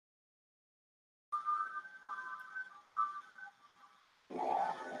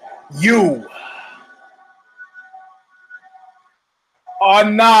You are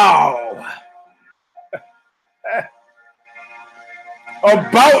now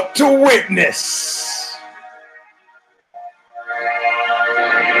about to witness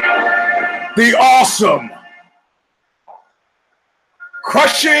the awesome,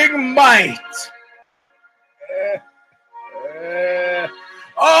 crushing might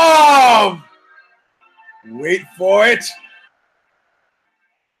of, wait for it,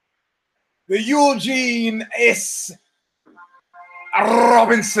 the Eugene S.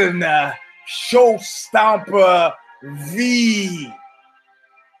 Robinson Show Stomper V.8.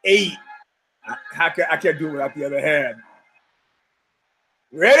 I can't do it without the other hand.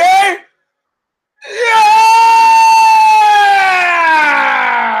 Ready? Yeah!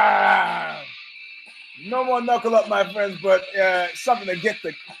 No more knuckle up, my friends, but something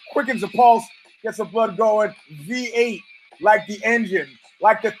to quickens the pulse, gets the blood going. V.8, like the engine,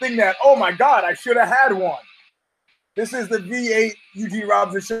 like the thing that, oh my God, I should have had one. This is the V.8 Eugene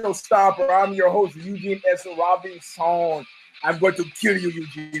Robinson Show Stomper. I'm your host, Eugene S. Robinson. I'm going to kill you,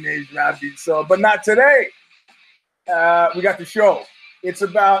 Eugene S. Robinson, but not today. We got the show. It's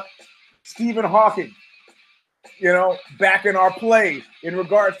about Stephen Hawking, back in our play in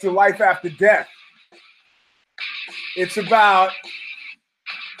regards to life after death. It's about,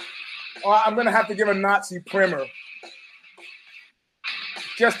 I'm going to have to give a Nazi primer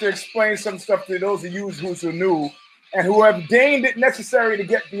just to explain some stuff to those of you who new and who have deemed it necessary to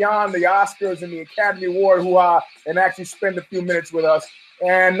get beyond the Oscars and the Academy Award hoo-ha and actually spend a few minutes with us.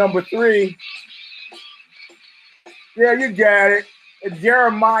 And number 3, yeah, you get it.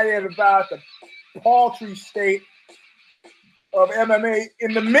 Jeremiah about the paltry state of MMA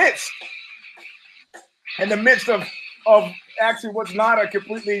in the midst of actually what's not a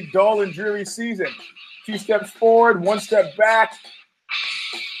completely dull and dreary season. 2 steps forward, 1 step back,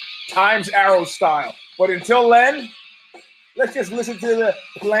 times arrow style. But until then, let's just listen to the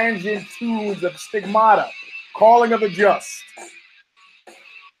plangent tunes of Stigmata, Calling of the Just.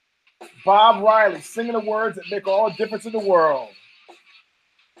 Bob Riley singing the words that make all the difference in the world.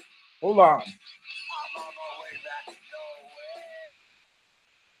 Hold on.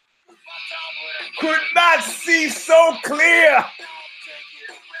 Could not see so clear.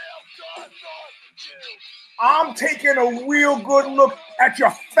 I'm taking a real good look at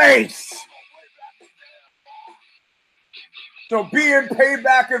your face. So being paid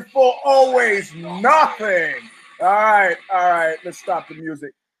back in full, always nothing. All right. Let's stop the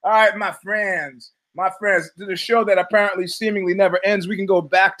music. All right, my friends, to the show that apparently seemingly never ends. We can go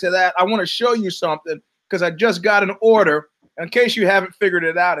back to that. I want to show you something because I just got an order. In case you haven't figured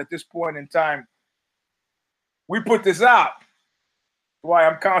it out at this point in time, we put this out. That's why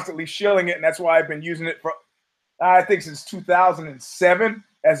I'm constantly shilling it, and that's why I've been using it for, I think, since 2007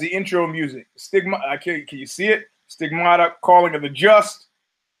 as the intro music. Can you see it? Stigmata, Calling of the Just,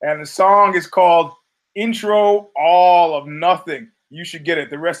 and the song is called Intro All of Nothing. You should get it.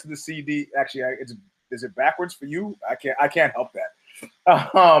 The rest of the CD, actually, is it backwards for you? I can't help that.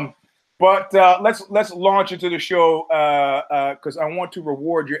 But let's launch into the show because I want to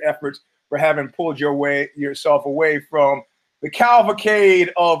reward your efforts for having pulled yourself away from the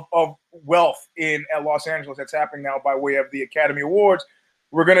cavalcade of wealth in Los Angeles that's happening now by way of the Academy Awards.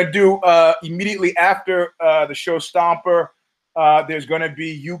 We're going to do immediately after the show Stomper, there's going to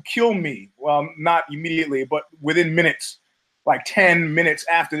be You Kill Me. Well, not immediately, but within minutes, like 10 minutes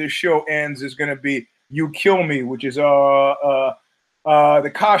after the show ends, is going to be You Kill Me, which is the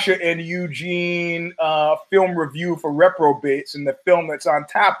Kasha and Eugene film review for reprobates. And the film that's on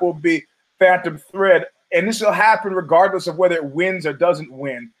tap will be Phantom Thread. And this will happen regardless of whether it wins or doesn't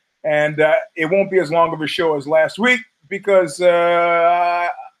win. And it won't be as long of a show as last week because, well,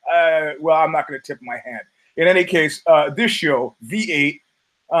 I'm not going to tip my hand. In any case, this show, V.8,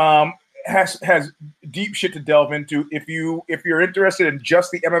 has deep shit to delve into. If you're interested in just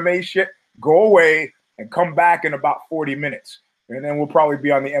the MMA shit, go away and come back in about 40 minutes. And then we'll probably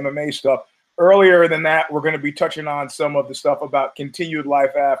be on the MMA stuff. Earlier than that, we're going to be touching on some of the stuff about continued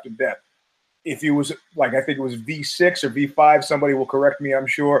life after death. If it was like, I think it was V6 or V5, somebody will correct me, I'm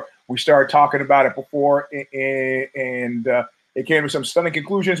sure. We started talking about it before, and it came to some stunning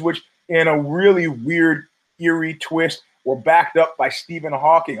conclusions, which in a really weird, eerie twist were backed up by Stephen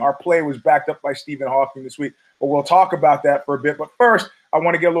Hawking. Our play was backed up by Stephen Hawking this week, but we'll talk about that for a bit. But first, I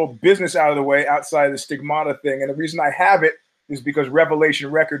want to get a little business out of the way outside of the Stigmata thing. And the reason I have it is because Revelation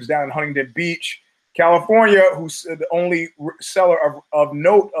Records down in Huntington Beach, California, who's the only seller of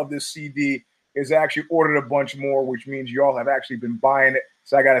note of this CD, has actually ordered a bunch more, which means y'all have actually been buying it.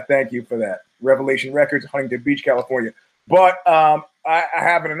 So I got to thank you for that. Revelation Records, Huntington Beach, California. But I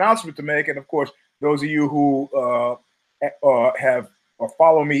have an announcement to make, and of course, those of you who have or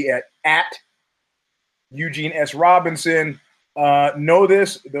follow me at Eugene S. Robinson know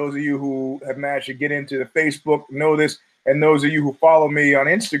this. Those of you who have managed to get into the Facebook know this, and those of you who follow me on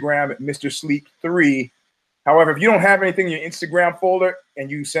Instagram at Mr. Sleep 3. However, if you don't have anything in your Instagram folder and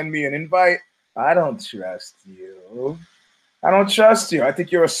you send me an invite, I don't trust you. I don't trust you. I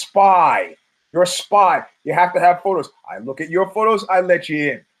think you're a spy. You're a spy. You have to have photos. I look at your photos, I let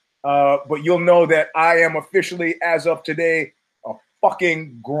you in. But you'll know that I am officially, as of today, a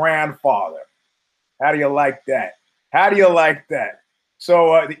fucking grandfather. How do you like that? How do you like that?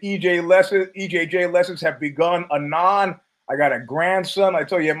 So the EJJ lessons have begun anon. I got a grandson. I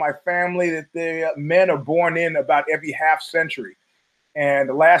tell you, in my family, that the men are born in about every half century. And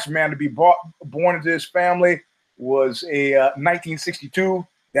the last man to be born into this family was a 1962,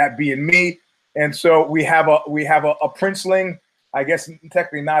 that being me. And so we have a princeling. I guess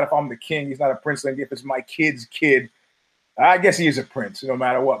technically not if I'm the king. He's not a princeling. If it's my kid's kid, I guess he is a prince, no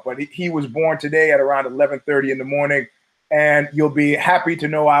matter what. But he was born today at around 11:30 in the morning. And you'll be happy to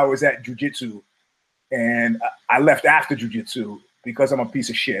know I was at jiu-jitsu. And I left after jiu-jitsu because I'm a piece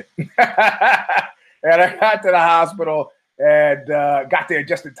of shit. And I got to the hospital and got there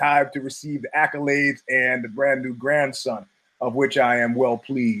just in time to receive the accolades and the brand new grandson, of which I am well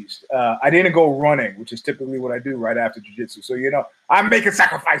pleased. I didn't go running, which is typically what I do right after jiu-jitsu. So, I'm making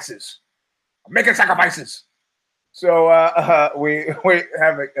sacrifices. So we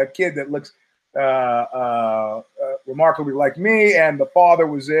have a kid that looks remarkably like me, and the father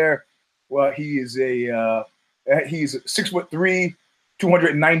was there. Well, he's 6'3",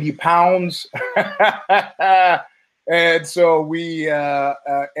 290 pounds. And so he's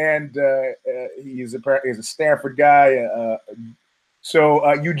a Stanford guy.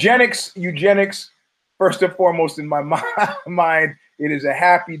 So eugenics, first and foremost in my mind, it is a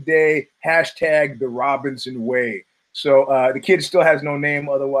happy day. # the Robinson way. So the kid still has no name.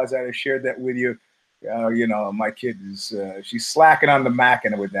 Otherwise, I'd have shared that with you. My kid is she's slacking on the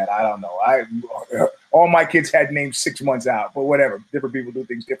macking with that. I don't know. All my kids had names 6 months out, but whatever. Different people do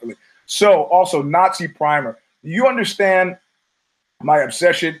things differently. So also Nazi primer. You understand my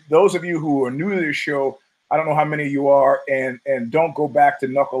obsession. Those of you who are new to this show, I don't know how many of you are, and don't go back to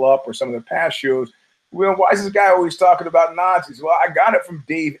Knuckle Up or some of the past shows. Well, why is this guy always talking about Nazis? Well, I got it from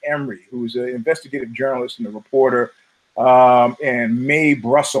Dave Emery, who's an investigative journalist and a reporter, and Mae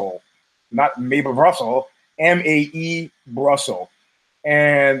Brussel, not Mae Brussel, MAE Brussel.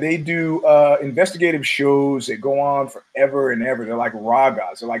 And they do investigative shows that go on forever and ever. They're like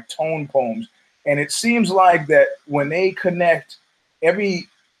ragas. They're like tone poems. And it seems like that when they connect every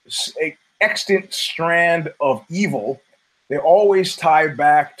extant strand of evil, they always tie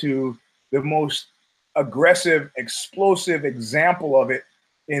back to the most aggressive, explosive example of it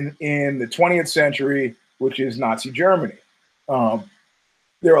in the 20th century, which is Nazi Germany.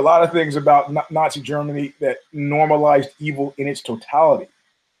 There are a lot of things about Nazi Germany that normalized evil in its totality.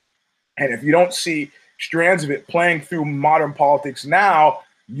 And if you don't see strands of it playing through modern politics now,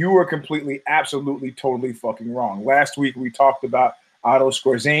 you are completely, absolutely, totally fucking wrong. Last week, we talked about Otto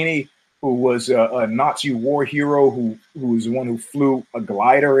Skorzeny, who was a Nazi war hero who was the one who flew a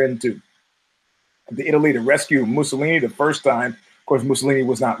glider into Italy to rescue Mussolini the first time. Of course, Mussolini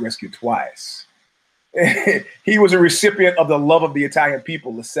was not rescued twice. He was a recipient of the love of the Italian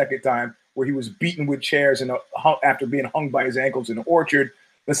people the second time, where he was beaten with chairs after being hung by his ankles in an orchard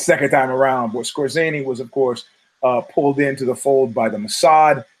the second time around. But Skorzeny was, of course, pulled into the fold by the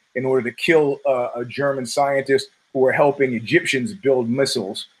Mossad in order to kill a German scientist who were helping Egyptians build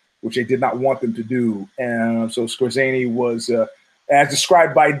missiles, which they did not want them to do. And so Skorzeny was, as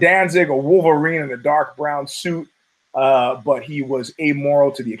described by Danzig, a Wolverine in a dark brown suit, but he was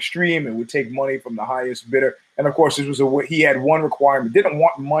amoral to the extreme and would take money from the highest bidder. And of course, he had one requirement: didn't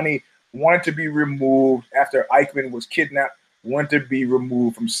want money, wanted to be removed after Eichmann was kidnapped, wanted to be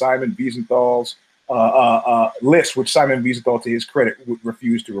removed from Simon Wiesenthal's list, which Simon Wiesenthal, to his credit,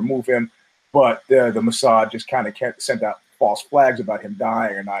 refused to remove him. But the Mossad just kind of sent out false flags about him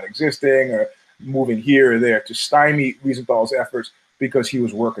dying or not existing or moving here or there to stymie Wiesenthal's efforts because he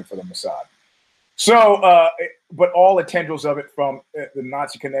was working for the Mossad. So, but all the tendrils of it, from the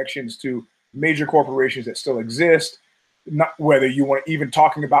Nazi connections to major corporations that still exist, not whether you want even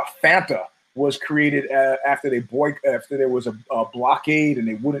talking about Fanta, was created after there was a blockade and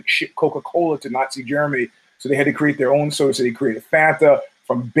they wouldn't ship Coca-Cola to Nazi Germany, so they had to create their own soda. So they created Fanta.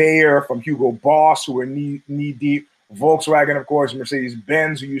 From Bayer, from Hugo Boss, who were knee deep, Volkswagen, of course,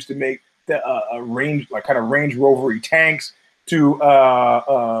 Mercedes-Benz, who used to make Range Rover-y tanks, to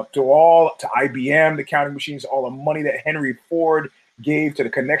IBM, the counting machines, all the money that Henry Ford gave to the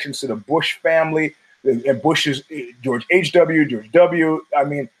connections to the Bush family, and Bush's George H.W., George W. I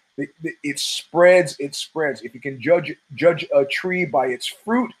mean, it spreads. It spreads. If you can judge a tree by its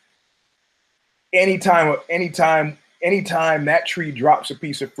fruit, anytime that tree drops a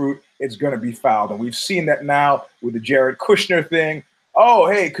piece of fruit, it's going to be fouled. And we've seen that now with the Jared Kushner thing. Oh,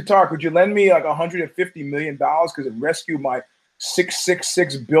 hey, Qatar, could you lend me like $150 million because it rescued my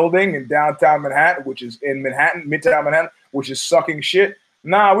 666 building in downtown Manhattan, which is in Manhattan, Midtown Manhattan, which is sucking shit?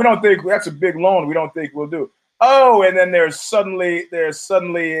 Nah, we don't think that's a big loan. We don't think we'll do. Oh, and then there's suddenly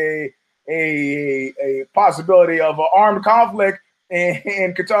a possibility of an armed conflict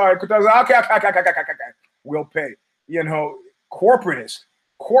in Qatar. Qatar's like, okay, we'll pay. You know, corporatist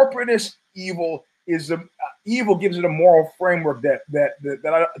evil is evil gives it a moral framework that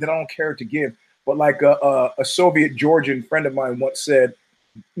I don't care to give. But like a Soviet Georgian friend of mine once said,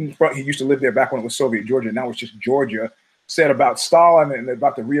 he used to live there back when it was Soviet Georgia, now it's just Georgia, said about Stalin and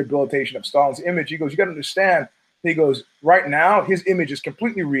about the rehabilitation of Stalin's image. He goes, you got to understand. He goes, right now his image is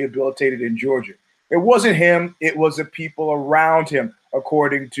completely rehabilitated in Georgia. It wasn't him; it was the people around him,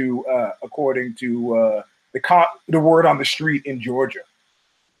 according to the word on the street in Georgia.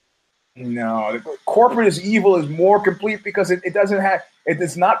 No, corporate evil is more complete because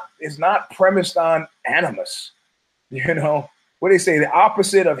it's not premised on animus. You know what they say? The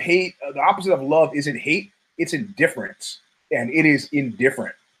opposite of hate, the opposite of love isn't hate; it's indifference, and it is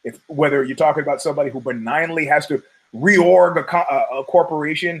indifferent. If whether you're talking about somebody who benignly has to reorg a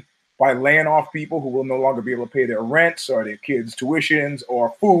corporation by laying off people who will no longer be able to pay their rents or their kids' tuitions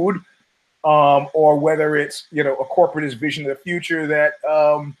or food, or whether it's a corporatist vision of the future that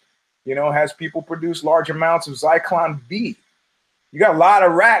has people produce large amounts of Zyklon B. You got a lot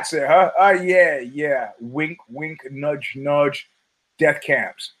of rats there, huh? Yeah. Wink, wink, nudge, nudge. Death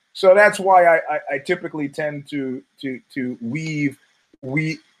camps. So that's why I typically tend to weave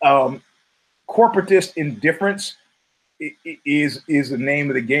corporatist indifference is the name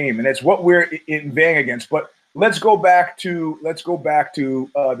of the game, and it's what we're inveighing against. But let's go back to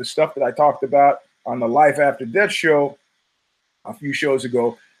the stuff that I talked about on the Life After Death show a few shows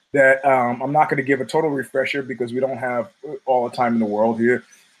ago. That I'm not going to give a total refresher because we don't have all the time in the world here.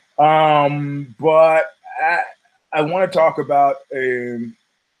 But I want to talk about.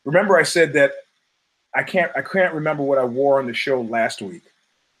 Remember, I said that I can't remember what I wore on the show last week.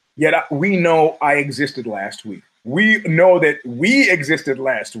 Yet we know I existed last week. We know that we existed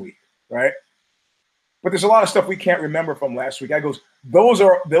last week, right? But there's a lot of stuff we can't remember from last week. I goes, those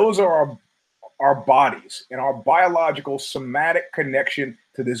are our bodies and our biological somatic connection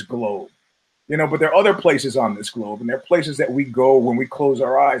to this globe. But there are other places on this globe, and there are places that we go when we close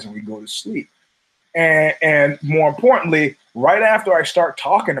our eyes and we go to sleep. And more importantly, right after I start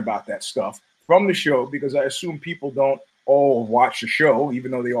talking about that stuff from the show, because I assume people don't all watch the show,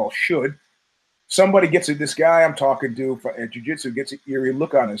 even though they all should, somebody gets it. This guy I'm talking to at jiu-jitsu gets an eerie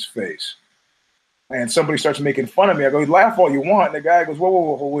look on his face. And somebody starts making fun of me. I go, laugh all you want. And the guy goes,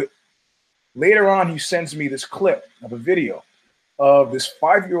 whoa, wait. Later on, he sends me this clip of a video of this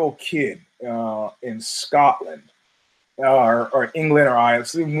 5-year-old kid in Scotland or England or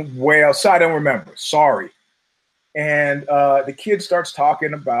Ireland, way outside. I don't remember. Sorry. And the kid starts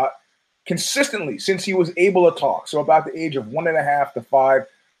talking about consistently since he was able to talk. So about the age of 1.5 to 5,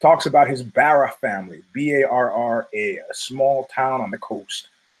 talks about his Barra family, Barra, a small town on the coast.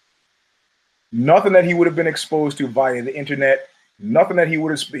 Nothing that he would have been exposed to via the internet. Nothing that he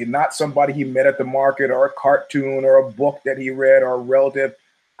would have been, not somebody he met at the market or a cartoon or a book that he read or a relative.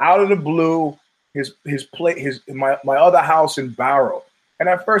 Out of the blue, my other house in Barrow. And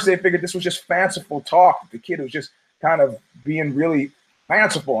at first they figured this was just fanciful talk. The kid was just kind of being really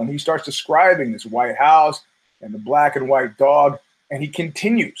fanciful. And he starts describing this white house and the black and white dog. And he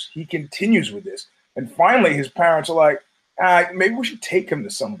continues with this. And finally his parents are like, maybe we should take him to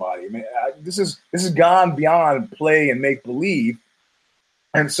somebody. I mean, this is gone beyond play and make believe.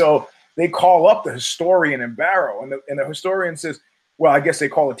 And so they call up the historian in Barrow, and the historian says, well, I guess they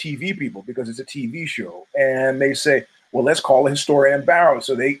call it TV people because it's a TV show. And they say, well, let's call a historian in Barrow.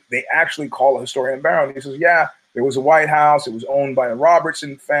 So they actually call a historian in Barrow. And he says, yeah, there was a White House. It was owned by a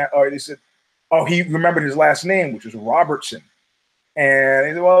Robertson family. Or they said, oh, he remembered his last name, which was Robertson. And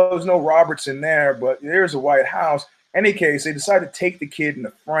he said, well, there's no Robertson there, but there's a White House. In any case, they decide to take the kid and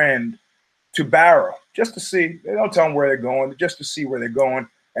a friend to Barrow just to see. They don't tell them where they're going, just to see where they're going.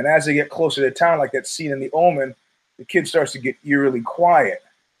 And as they get closer to town, like that scene in The Omen, the kid starts to get eerily quiet.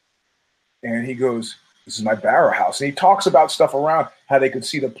 And he goes, this is my Barrow house. And he talks about stuff around how they could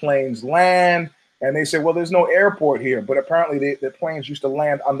see the planes land. And they say, well, there's no airport here. But apparently the planes used to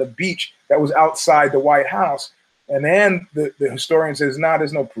land on the beach that was outside the White House. And then the historian says, nah,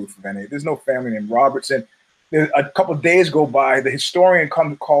 there's no proof of any. There's no family named Robertson. A couple of days go by. The historian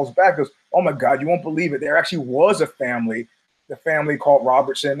calls back, goes, oh my God, you won't believe it. There actually was a family, the family called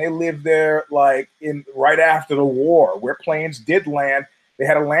Robertson. They lived there like in right after the war, where planes did land. They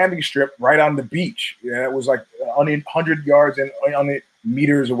had a landing strip right on the beach. Yeah, it was like 100 yards and on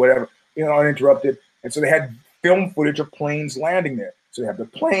meters or whatever, uninterrupted. And so they had film footage of planes landing there. So they have the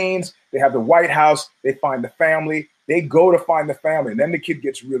planes, they have the White House, they find the family, they go to find the family. And then the kid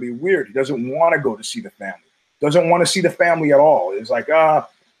gets really weird. He doesn't want to go to see the family, doesn't want to see the family at all. It's like,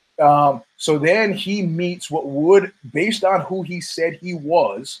 so then he meets what would, based on who he said he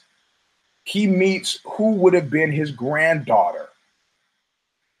was, he meets who would have been his granddaughter.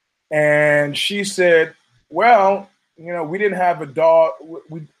 And she said, well, we didn't have a dog.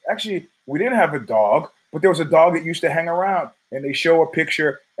 We didn't have a dog, but there was a dog that used to hang around. And they show a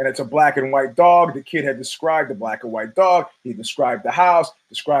picture, and it's a black and white dog. The kid had described the black and white dog. He described the house,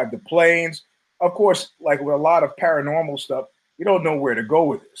 described the planes. Of course, like with a lot of paranormal stuff, you don't know where to go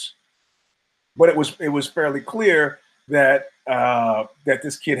with this. But it was fairly clear that that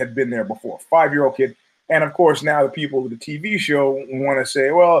this kid had been there before, 5-year-old kid. And of course, now the people with the TV show want to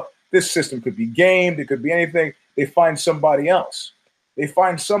say, well, this system could be gamed. It could be anything. They find somebody else. They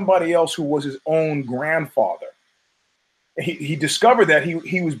find somebody else who was his own grandfather. He discovered that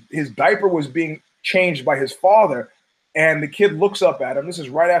his diaper was being changed by his father, and the kid looks up at him. This is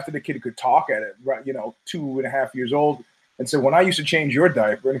right after the kid could talk at it, right? 2.5 years old, and said, "When I used to change your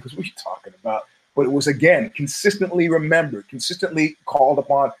diaper," and he goes, "What are you talking about?" But it was again consistently remembered, consistently called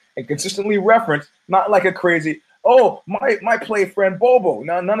upon, and consistently referenced. Not like a crazy, oh, my play friend Bobo.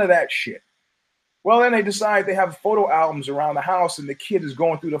 No, none of that shit. Well, then they decide they have photo albums around the house, and the kid is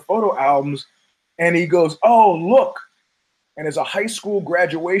going through the photo albums, and he goes, "Oh, look." And there's a high school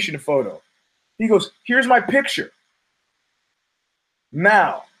graduation photo. He goes, "Here's my picture."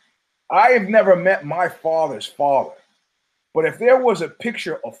 Now, I have never met my father's father, but if there was a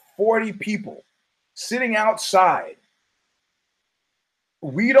picture of 40 people sitting outside,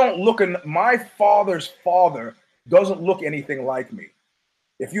 my father's father doesn't look anything like me.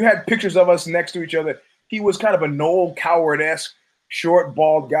 If you had pictures of us next to each other, he was kind of a Noel Coward-esque, short,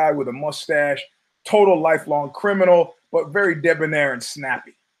 bald guy with a mustache, total lifelong criminal, but very debonair and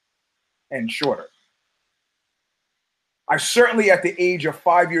snappy and shorter. I certainly, at the age of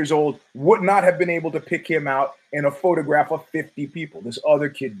 5 years old, would not have been able to pick him out in a photograph of 50 people. This other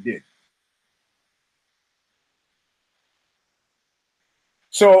kid did.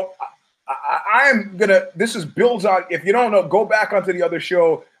 So this is builds on, if you don't know, go back onto the other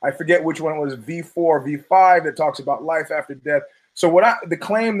show. I forget which one it was, V4, V5, that talks about life after death. So the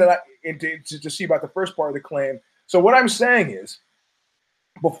claim that to see about the first part of the claim. So what I'm saying is,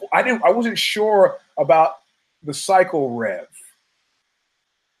 before I wasn't sure about the cycle rev.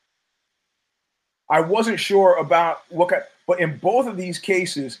 I wasn't sure about but in both of these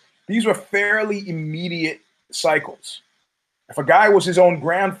cases, these were fairly immediate cycles. If a guy was his own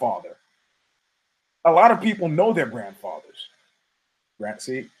grandfather, a lot of people know their grandfathers.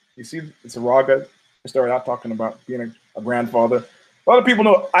 See, you see, it's a raga. I started out talking about being a grandfather. A lot of people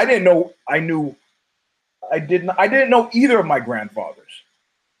know. I didn't know either of my grandfathers.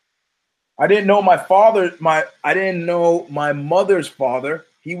 I didn't know I didn't know my mother's father.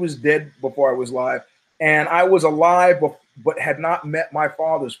 He was dead before I was alive. And I was alive, but had not met my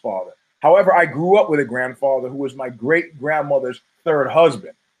father's father. However, I grew up with a grandfather who was my great-grandmother's third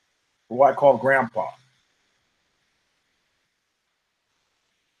husband, who I call Grandpa.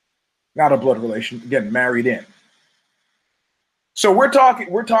 Not a blood relation, again, married in. So we're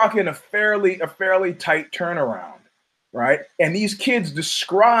talking a fairly tight turnaround, right? And these kids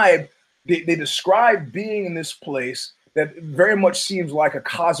describe being in this place that very much seems like a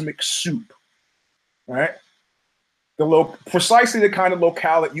cosmic soup, right? Precisely the kind of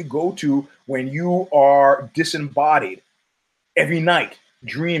locale that you go to when you are disembodied every night,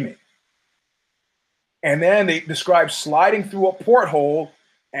 dreaming. And then they describe sliding through a porthole,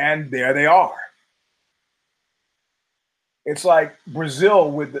 and there they are. It's like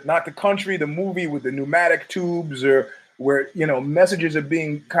Brazil with not the country, the movie with the pneumatic tubes, or where messages are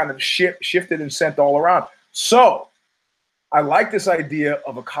being kind of shifted and sent all around. So I like this idea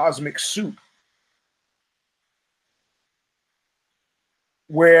of a cosmic soup,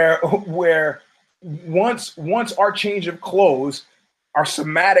 where once our change of clothes, our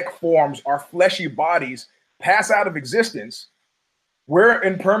somatic forms, our fleshy bodies pass out of existence, we're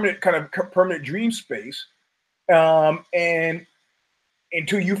in permanent dream space. And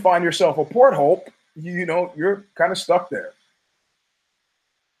until you find yourself a porthole, you're kind of stuck there.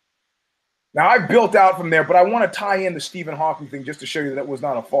 Now, I built out from there, but I want to tie in the Stephen Hawking thing just to show you that was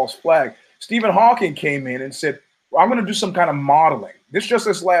not a false flag. Stephen Hawking came in and said, well, I'm going to do some kind of modeling.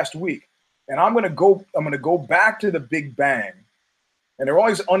 This last week. And I'm going to go back to the Big Bang. And there are all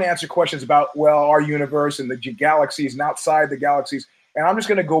these unanswered questions about, well, our universe and the galaxies and outside the galaxies. And I'm just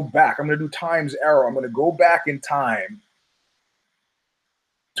going to go back. I'm going to do time's error. I'm going to go back in time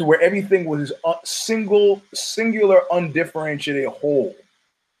to where everything was singular, undifferentiated whole.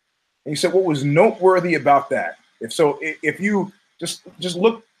 And he said, what was noteworthy about that? If you just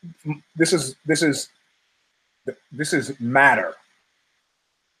look, this is matter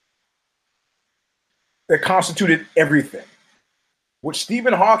that constituted everything. What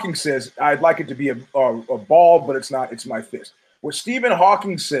Stephen Hawking says, I'd like it to be a ball, but it's not. It's my fist. What Stephen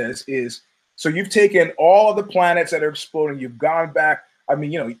Hawking says is, so you've taken all of the planets that are exploding, you've gone back. I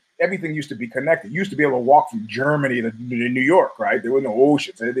mean, everything used to be connected. You used to be able to walk from Germany to New York, right? There were no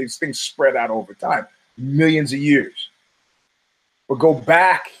oceans. These things spread out over time, millions of years. But go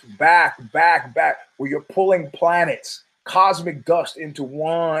back, where you're pulling planets, cosmic dust into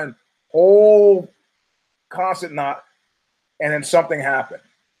one whole constant knot, and then something happened.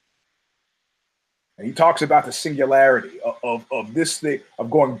 And he talks about the singularity of this thing,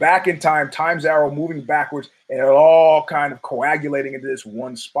 of going back in time, time's arrow moving backwards, and it all kind of coagulating into this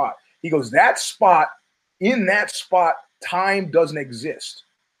one spot. He goes, in that spot, time doesn't exist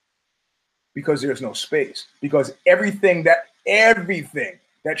because there's no space. Because everything, that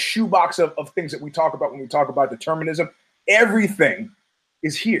shoebox of things that we talk about when we talk about determinism, everything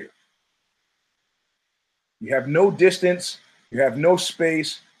is here. You have no distance, you have no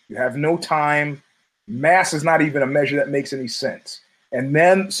space, you have no time. Mass is not even a measure that makes any sense. And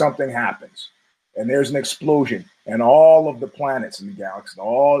then something happens, and there's an explosion, and all of the planets in the galaxy,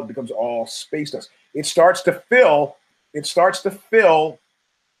 it becomes all space dust. It starts to fill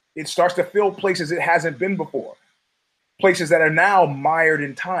places it hasn't been before, places that are now mired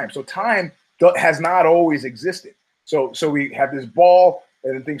in time. So time has not always existed. So we have this ball,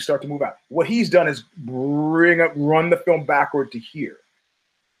 and then things start to move out. What he's done is run the film backward to here.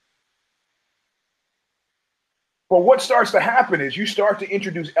 But what starts to happen is you start to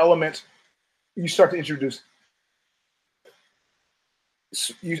introduce elements. You start to introduce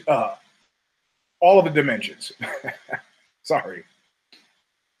all of the dimensions. Sorry.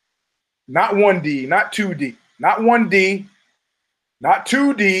 Not 1D, not 2D, not 1D, not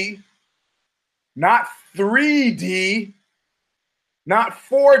 2D, not 3D, not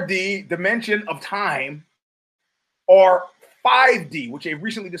 4D dimension of time, or 5D, which they've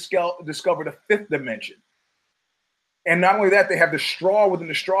recently discovered a fifth dimension. And not only that, they have the straw within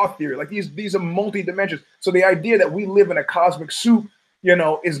the straw theory. Like these are multi-dimensions. So the idea that we live in a cosmic soup,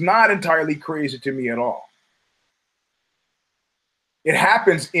 is not entirely crazy to me at all. It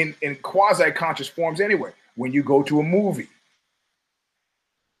happens in quasi-conscious forms anyway. When you go to a movie,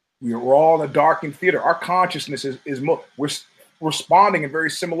 we're all in a darkened theater. Our consciousness we're responding in very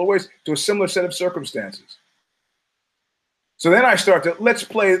similar ways to a similar set of circumstances. So then I start to let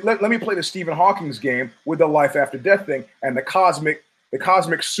me play the Stephen Hawking's game with the life after death thing and the cosmic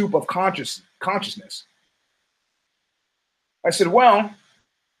soup of consciousness. I said, well,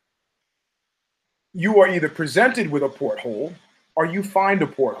 you are either presented with a porthole or you find a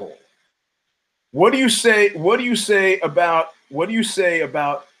porthole. What do you say about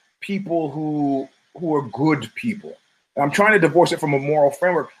people who are good people? And I'm trying to divorce it from a moral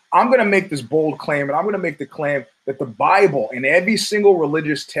framework. I'm going to make this bold claim, and I'm going to make the claim that the Bible and every single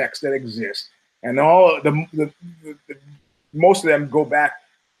religious text that exists, and all the most of them go back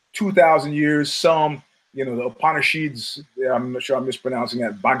 2,000 years. Some, the Upanishads, I'm not sure I'm mispronouncing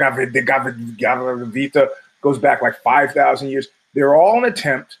that. Bhagavad Gita goes back like 5,000 years. They're all an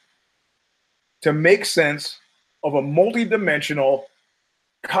attempt to make sense of a multidimensional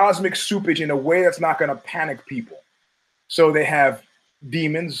cosmic soupage in a way that's not going to panic people. So they have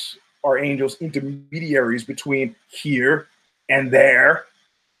demons or angels, intermediaries between here and there,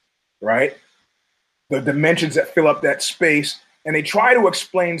 right? The dimensions that fill up that space. And they try to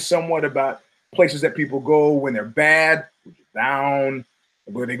explain somewhat about places that people go when they're bad, which is down,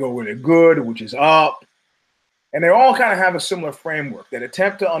 where they go when they're good, which is up. And they all kind of have a similar framework that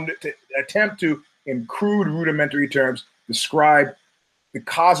attempt to, in crude, rudimentary terms, describe the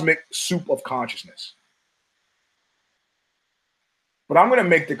cosmic soup of consciousness. But I'm going to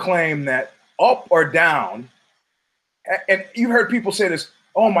make the claim that up or down, and you've heard people say this,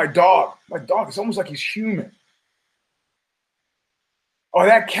 oh, my dog, it's almost like he's human. Or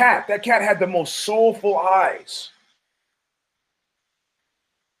that cat had the most soulful eyes.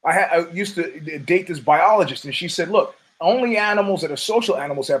 I used to date this biologist, and she said, look, only animals that are social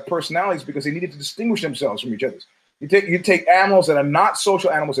animals have personalities because they needed to distinguish themselves from each other. You take animals that are not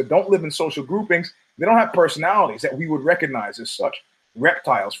social animals, that don't live in social groupings, they don't have personalities that we would recognize as such.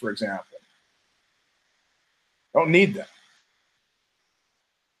 Reptiles, for example, don't need them.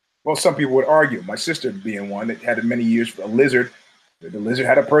 Well, some people would argue, my sister being one that had many years for a lizard, the lizard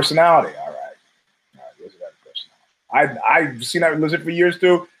had a personality. All right, lizard had a personality. I've seen that lizard for years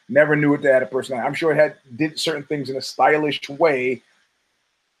too. Never knew it had a personality. I'm sure it did certain things in a stylish way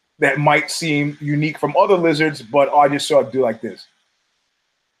that might seem unique from other lizards, but I just saw it do like this.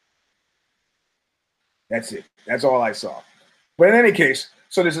 That's it. That's all I saw. But in any case,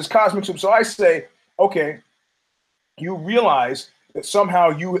 so there's this cosmic soup. So I say, okay, you realize that somehow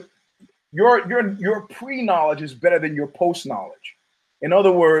your pre-knowledge is better than your post-knowledge. In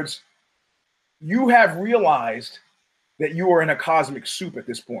other words, you have realized that you are in a cosmic soup at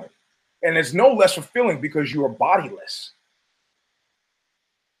this point. And it's no less fulfilling because you are bodiless.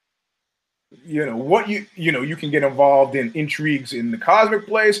 You know, you can get involved in intrigues in the cosmic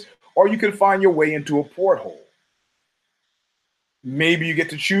place, or you can find your way into a porthole. Maybe you get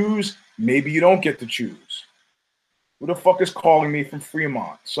to choose, maybe you don't get to choose. Who the fuck is calling me from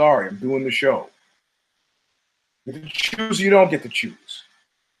Fremont? Sorry, I'm doing the show. You get to choose, you don't get to choose.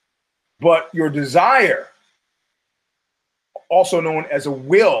 But your desire, also known as a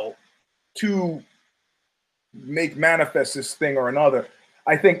will to make manifest this thing or another,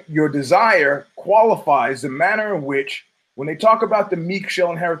 I think your desire qualifies the manner in which, when they talk about the meek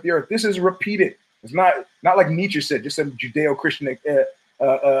shall inherit the earth, this is repeated. It's not like Nietzsche said, just a Judeo-Christian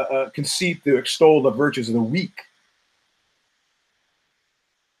conceit to extol the virtues of the weak.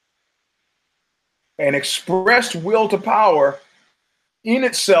 An expressed will to power in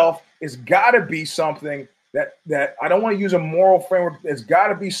itself has got to be something that I don't want to use a moral framework. It's got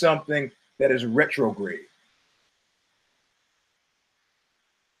to be something that is retrograde.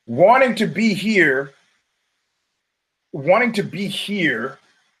 Wanting to be here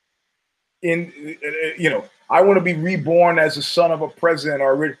in, I want to be reborn as the son of a president,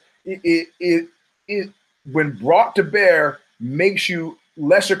 or it when brought to bear makes you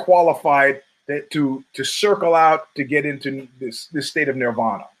lesser qualified to circle out to get into this state of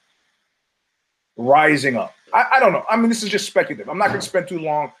nirvana, rising up. I don't know. I mean, this is just speculative. I'm not going to spend too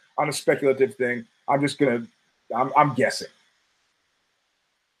long on a speculative thing. I'm guessing.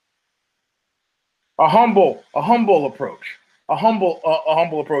 A humble approach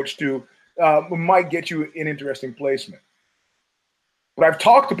to might get you an interesting placement. But I've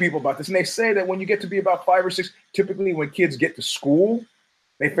talked to people about this, and they say that when you get to be about 5 or 6, typically when kids get to school,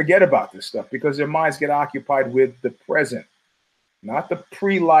 they forget about this stuff because their minds get occupied with the present, not the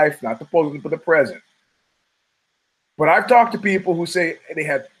pre-life, not the post, but the present. But I've talked to people who say they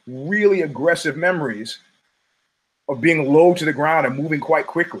have really aggressive memories of being low to the ground and moving quite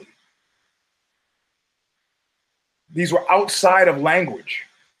quickly. These were outside of language.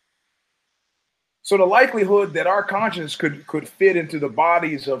 So the likelihood that our consciousness could fit into the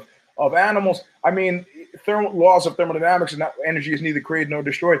bodies of animals, I mean, laws of thermodynamics, and energy is neither created nor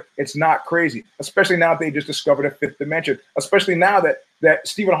destroyed. It's not crazy, especially now that they just discovered a 5th dimension, especially now that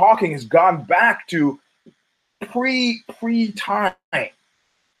Stephen Hawking has gone back to pre-time.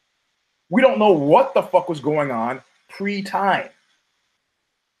 We don't know what the fuck was going on pre-time,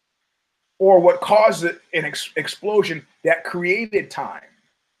 or what caused an explosion that created time.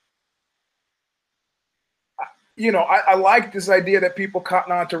 I like this idea that people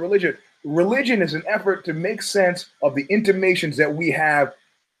cotton on to religion. Religion is an effort to make sense of the intimations that we have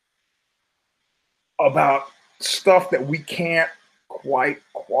about stuff that we can't quite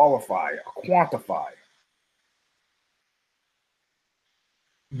qualify or quantify.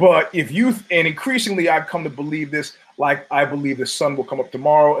 But and increasingly I've come to believe this, like I believe the sun will come up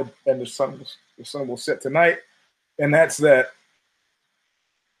tomorrow and the sun will set tonight. And that's that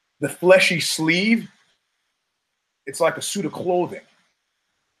the fleshy sleeve, it's like a suit of clothing.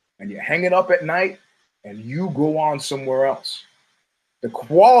 And you hang it up at night and you go on somewhere else. The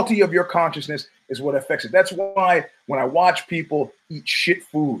quality of your consciousness is what affects it. That's why when I watch people eat shit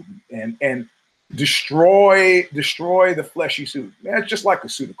food and destroy the fleshy suit, man, it's just like a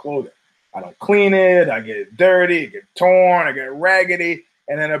suit of clothing. I don't clean it, I get it dirty, it get torn, I get raggedy,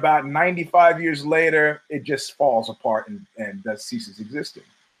 and then about 95 years later, it just falls apart and ceases existing.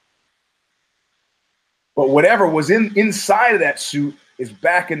 But whatever was inside of that suit is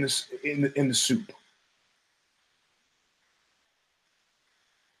back in the soup.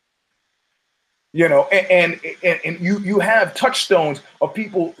 And you have touchstones of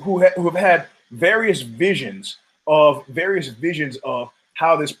people who have had various visions of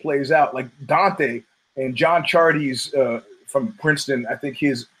how this plays out. Like Dante And John Chardy's from Princeton, I think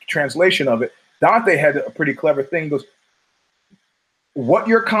his translation of it, Dante had a pretty clever thing. He goes, what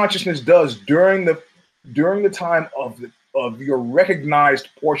your consciousness does during the time of your recognized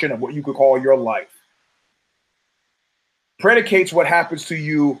portion of what you could call your life predicates what happens to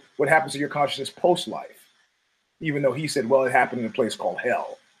you, what happens to your consciousness post-life. Even though he said, well, it happened in a place called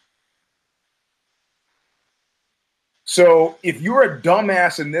hell. So if you're a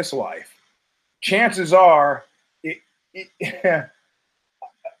dumbass in this life, chances are,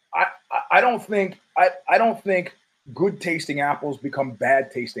 I don't think good tasting apples become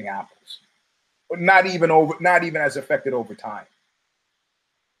bad tasting apples. Not even as affected over time.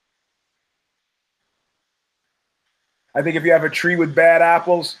 I think if you have a tree with bad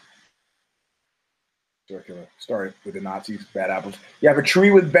apples, started with the Nazis, bad apples. You have a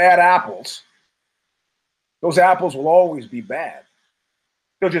tree with bad apples, those apples will always be bad.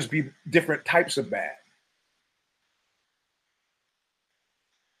 They'll just be different types of bad.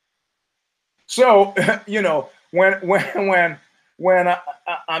 So, you know, when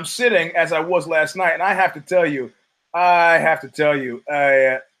I'm sitting as I was last night, and I have to tell you, I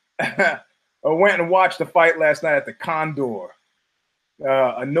went and watched the fight last night at the Condor,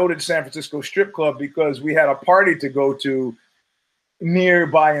 a noted San Francisco strip club, because we had a party to go to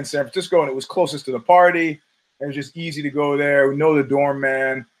nearby in San Francisco, and it was closest to the party. It was just easy to go there. We know the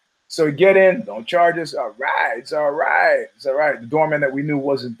doorman. So we get in, don't charge us. All right, it's all right. It's all right. The doorman that we knew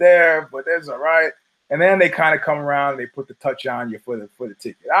wasn't there, but it's all right. And then they kind of come around and they put the touch on you for the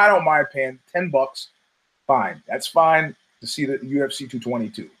ticket. I don't mind paying $10. Fine. That's fine to see the UFC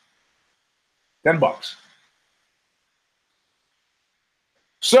 222. $10.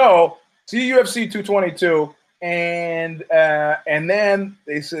 So see UFC 222, and then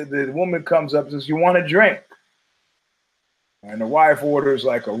they said the woman comes up and says, "You want a drink?" And the wife orders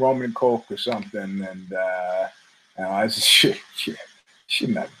like a rum and coke or something, and I said, "She's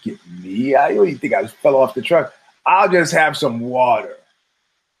not getting me. I really think I just fell off the truck. I'll just have some water."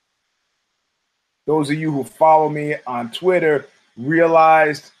 Those of you who follow me on Twitter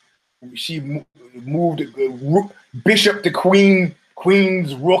realized she moved Bishop to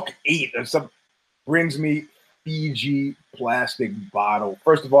Queen's Rook 8 or something. Brings me Fiji plastic bottle.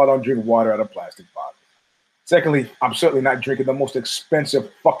 First of all, I don't drink water out of plastic bottle. Secondly, I'm certainly not drinking the most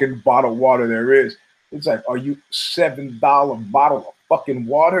expensive fucking bottled water there is. It's like, are you $7 bottle of fucking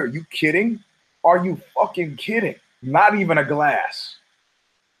water? Are you kidding? Are you fucking kidding? Not even a glass.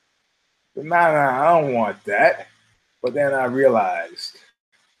 Nah, I don't want that. But then I realized,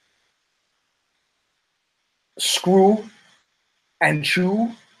 screw and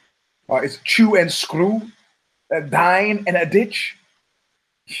chew, it's chew and screw, a dine and a ditch.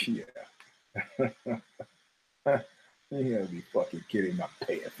 Yeah. You gotta be fucking kidding me. I'm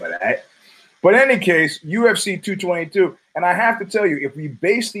paying for that. But in any case, UFC 222, and I have to tell you, if we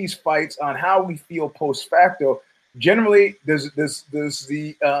base these fights on how we feel post facto, generally there's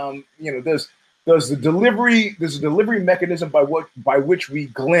the delivery mechanism by which we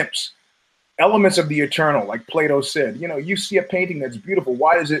glimpse elements of the eternal, like Plato said. You know, you see a painting that's beautiful.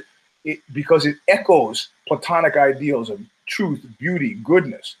 Why is it? Because it echoes Platonic ideals of truth, beauty,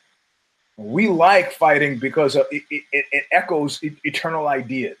 goodness. We like fighting because it echoes eternal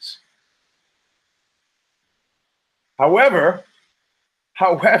ideas. However,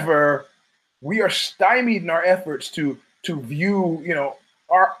 we are stymied in our efforts to view, you know,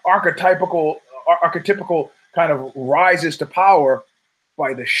 our archetypical kind of rises to power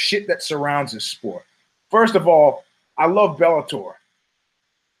by the shit that surrounds this sport. First of all, I love Bellator,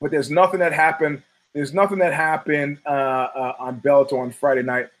 but there's nothing that happened on Bellator on Friday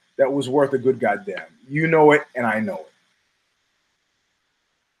night that was worth a good goddamn. You know it, and I know it.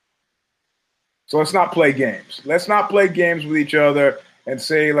 So let's not play games. Let's not play games with each other and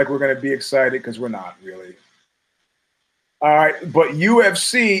say like we're going to be excited, because we're not really. All right, but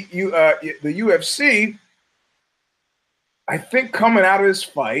UFC, the UFC, I think coming out of this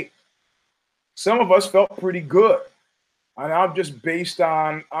fight, some of us felt pretty good, and I'm just basing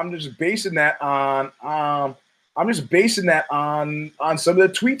that on some of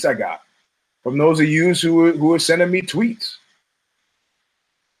the tweets I got from those of you who are sending me tweets.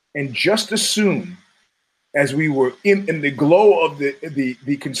 And just as soon as we were in the glow of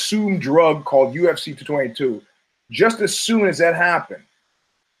the consumed drug called UFC 222, just as soon as that happened,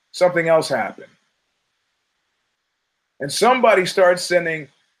 something else happened. And somebody started sending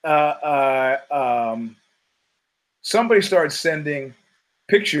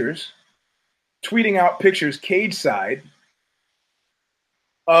pictures, tweeting out pictures cage side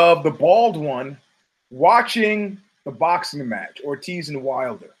of the bald one watching the boxing match, Ortiz and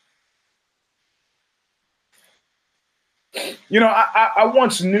Wilder. I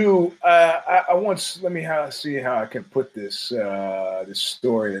once knew. Let me see how I can put this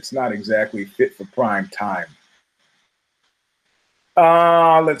story that's not exactly fit for prime time.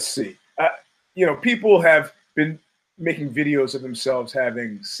 Let's see. People have been making videos of themselves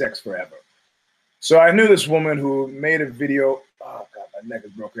having sex forever. So I knew this woman who made a video. Oh God, my neck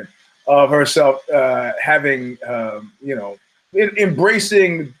is broken. Of herself having,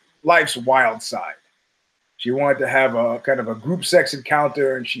 embracing life's wild side. She wanted to have a kind of a group sex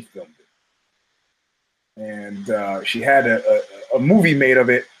encounter, and she filmed it. And she had a movie made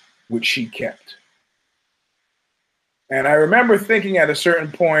of it, which she kept. And I remember thinking at a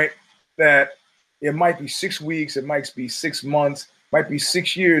certain point that it might be 6 weeks, it might be 6 months, might be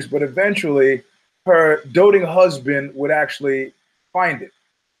 6 years, but eventually her doting husband would actually find it.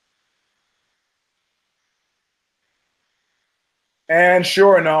 And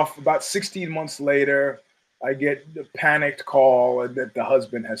sure enough, about 16 months later, I get the panicked call that the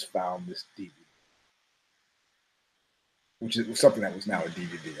husband has found this DVD, which is something that was now a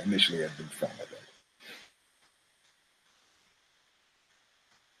DVD. Initially, had been found. I think.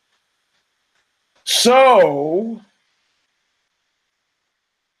 So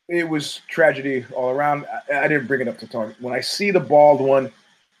it was tragedy all around. I didn't bring it up to talk. When I see the bald one,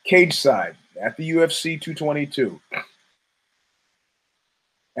 cage side at the UFC 222,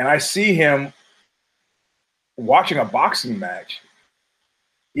 and I see him watching a boxing match,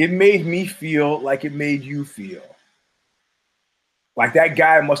 it made me feel like it made you feel. Like that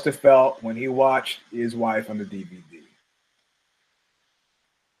guy must have felt when he watched his wife on the DVD.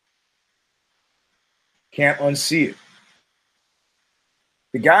 Can't unsee it.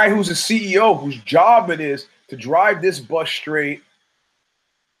 The guy who's a CEO, whose job it is to drive this bus straight,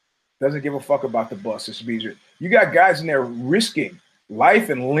 doesn't give a fuck about the bus. It's easier. You got guys in there risking life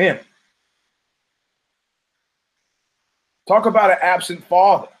and limb. Talk about an absent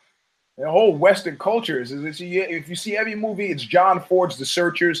father. The whole Western culture is if you see every movie, it's John Ford's The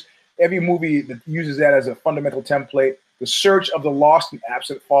Searchers. Every movie that uses that as a fundamental template. The search of the lost and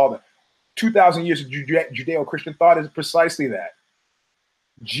absent father. 2,000 years of Judeo-Christian thought is precisely that.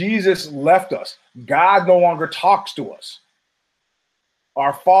 Jesus left us. God no longer talks to us.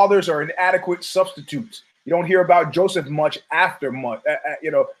 Our fathers are inadequate substitutes. You don't hear about Joseph much after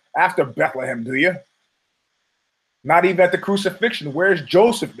Bethlehem, do you? Not even at the crucifixion. Where's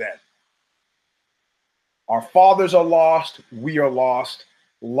Joseph then? Our fathers are lost. We are lost.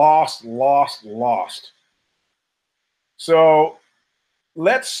 Lost, lost, lost. So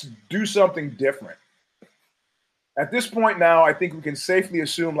let's do something different. At this point now, I think we can safely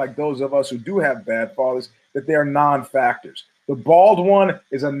assume, like those of us who do have bad fathers, that they're non-factors. The bald one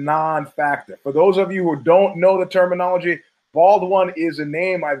is a non-factor. For those of you who don't know the terminology, bald one is a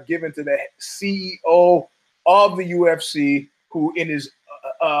name I've given to the CEO of the UFC, who in his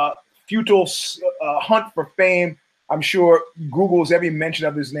futile hunt for fame, I'm sure Googles every mention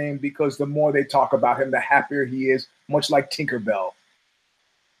of his name, because the more they talk about him, the happier he is, much like Tinkerbell.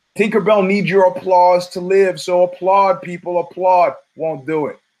 Tinkerbell needs your applause to live, so applaud, people, applaud. Won't do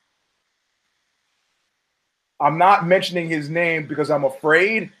it. I'm not mentioning his name because I'm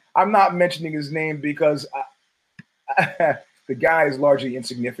afraid. I'm not mentioning his name because the guy is largely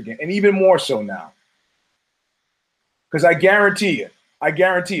insignificant, and even more so now. Because I guarantee you,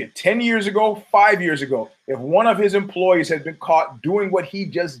 10 years ago, 5 years ago, if one of his employees had been caught doing what he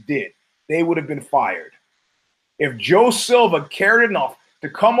just did, they would have been fired. If Joe Silva cared enough to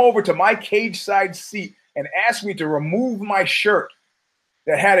come over to my cage side seat and ask me to remove my shirt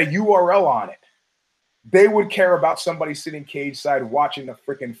that had a URL on it, they would care about somebody sitting cage side watching the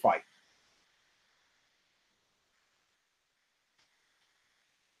freaking fight.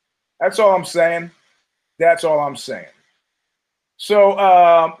 That's all I'm saying. That's all I'm saying.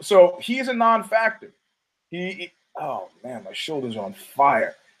 So he is a non-factor. Oh man, my shoulder's on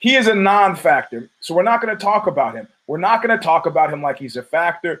fire. He is a non-factor, so we're not going to talk about him. We're not going to talk about him like he's a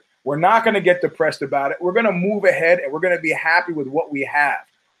factor. We're not going to get depressed about it. We're going to move ahead, and we're going to be happy with what we have,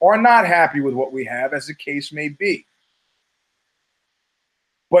 or not happy with what we have, as the case may be.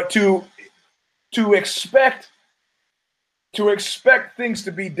 But to expect things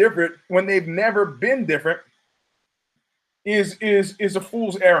to be different when they've never been different is a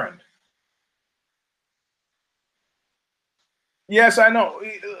fool's errand. Yes, I know.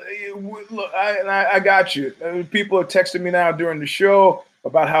 Look, I got you. People are texting me now during the show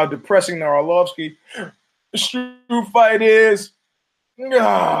about how depressing the Arlovsky Struve fight is. And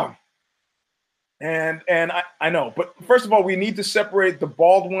I know. But first of all, we need to separate the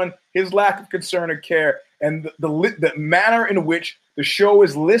bald one, his lack of concern or care, and the manner in which the show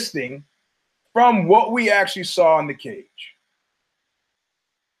is listing from what we actually saw in the cage.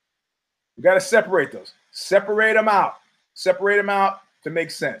 We got to separate those. Separate them out. Separate them out to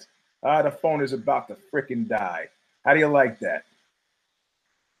make sense. The phone is about to freaking die. How do you like that?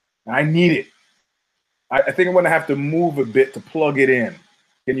 I need it. I think I'm going to have to move a bit to plug it in.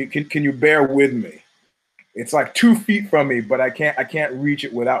 Can you bear with me? It's like 2 feet from me, but I can't reach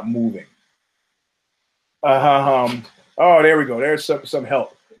it without moving. Oh, there we go. There's some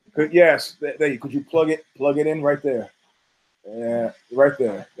help. Yes, there you. Could you plug it in right there? Yeah, right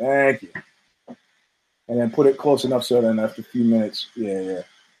there. Thank you. And then put it close enough so that after a few minutes, yeah,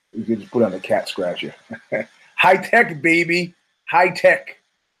 you can just put on the cat scratcher. High tech, baby, high tech.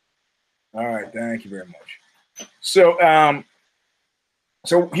 All right, thank you very much. So,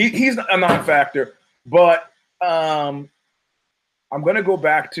 he's a non-factor, but I'm gonna go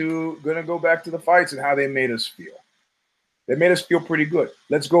back to the fights and how they made us feel. They made us feel pretty good.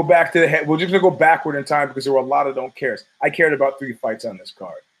 Let's go back to the head. We're just gonna go backward in time because there were a lot of don't cares. I cared about 3 fights on this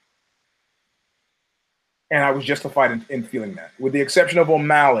card. And I was justified in feeling that, with the exception of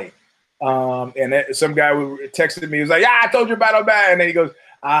O'Malley. Some guy texted me. He was like, "Yeah, I told you about O'Malley." And then he goes,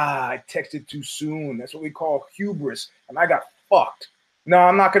 "I texted too soon." That's what we call hubris. And I got fucked. No,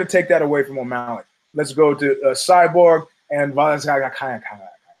 I'm not going to take that away from O'Malley. Let's go to Cyborg and the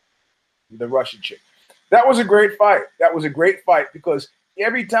Russian chick. That was a great fight. That was a great fight because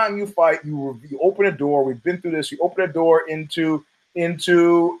every time you fight, you open a door. We've been through this. You open a door into your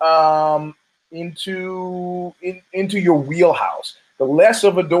wheelhouse. The less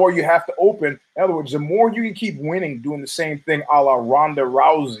of a door you have to open, in other words, the more you can keep winning doing the same thing a la Ronda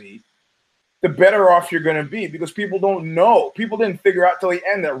Rousey, the better off you're going to be because people don't know. People didn't figure out till the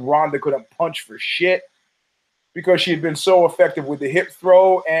end that Ronda couldn't punch for shit because she had been so effective with the hip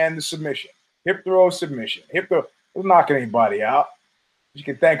throw and the submission. Hip throw, submission. Hip throw, was knocking anybody out. You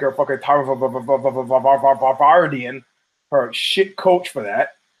can thank her fucking Vardian, her shit coach for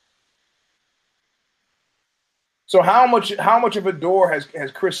that. So how much of a door has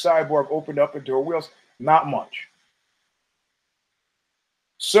Chris Cyborg opened up into her wheels? Not much.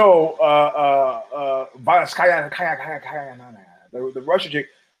 So the Russian chick,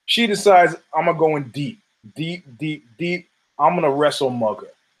 she decides I'm gonna go in deep. I'm gonna wrestle mug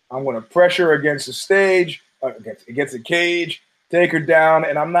her. I'm gonna pressure her against the stage, against the cage, take her down,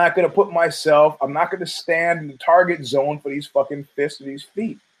 and I'm not gonna I'm not gonna stand in the target zone for these fucking fists or these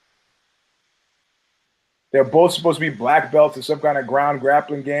feet. They're both supposed to be black belts in some kind of ground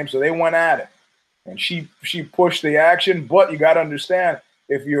grappling game, so they went at it. And she pushed the action, but you got to understand,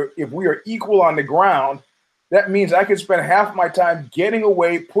 if we are equal on the ground, that means I can spend half my time getting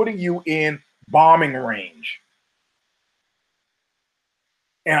away, putting you in bombing range.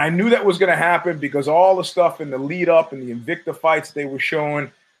 And I knew that was going to happen because all the stuff in the lead up and the Invicta fights they were showing,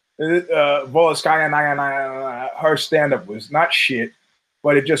 Volskaya, her stand-up was not shit,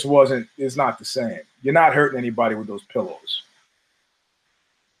 but it just wasn't, it's not the same. You're not hurting anybody with those pillows.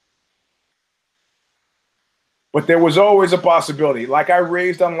 But there was always a possibility. Like I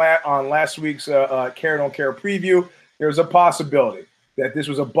raised on last week's Care Don't Care preview, there's a possibility that this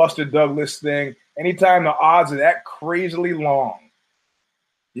was a Buster Douglas thing. Anytime the odds are that crazily long,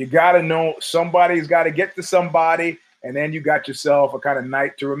 you got to know somebody's got to get to somebody, and then you got yourself a kind of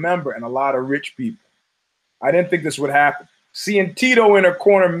night to remember and a lot of rich people. I didn't think this would happen. Seeing Tito in her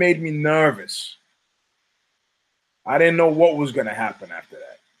corner made me nervous. I didn't know what was going to happen after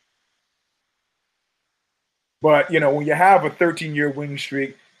that. But, when you have a 13-year winning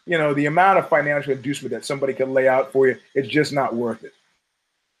streak, the amount of financial inducement that somebody can lay out for you, it's just not worth it.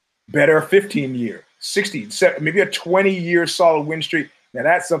 Better a 15-year, 16, maybe a 20-year solid win streak. Now,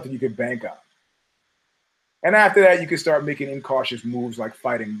 that's something you can bank on. And after that, you can start making incautious moves like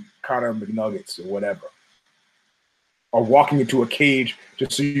fighting Conor McNuggets or whatever. Or walking into a cage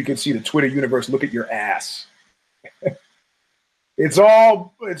just so you can see the Twitter universe look at your ass. It's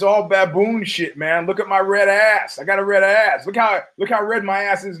all baboon shit, man. Look at my red ass. I got a red ass. Look how red my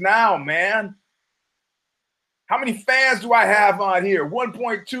ass is now, man. How many fans do I have on here?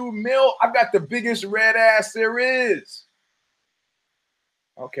 1.2 mil. I've got the biggest red ass there is.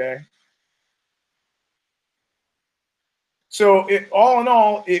 Okay. So all in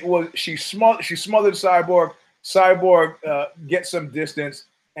all, it was she smothered Cyborg. Cyborg gets some distance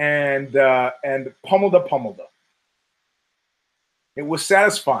and pummeled her. It was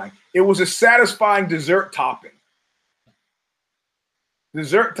satisfying. It was a satisfying dessert topping.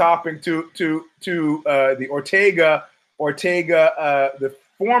 Dessert topping to the Ortega, the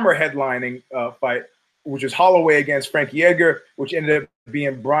former headlining fight, which was Holloway against Frankie Edgar, which ended up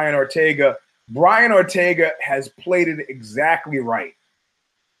being Brian Ortega. Brian Ortega has played it exactly right.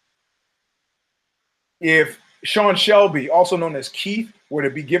 if Sean Shelby, also known as Keith, were to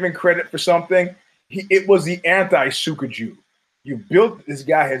be given credit for something, it was the anti-Sukajew. This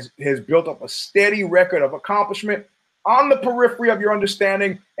guy has built up a steady record of accomplishment on the periphery of your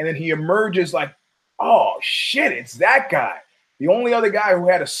understanding, and then he emerges like, oh shit, it's that guy. The only other guy who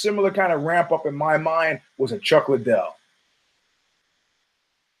had a similar kind of ramp up in my mind was a Chuck Liddell,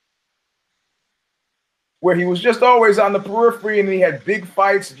 where he was just always on the periphery, and he had big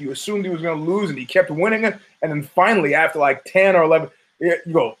fights that you assumed he was going to lose, and he kept winning it. And then finally, after like 10 or 11, you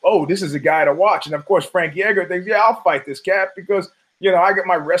go, oh, this is a guy to watch. And of course, Frank Yeager thinks, yeah, I'll fight this cat because, I get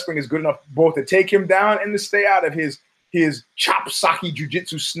my wrestling is good enough both to take him down and to stay out of his chop saki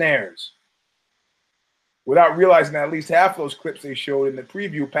jiu-jitsu snares. Without realizing that at least half those clips they showed in the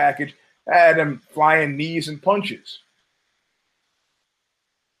preview package had him flying knees and punches.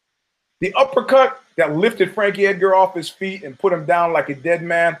 The uppercut that lifted Frankie Edgar off his feet and put him down like a dead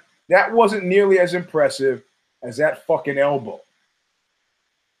man, that wasn't nearly as impressive as that fucking elbow.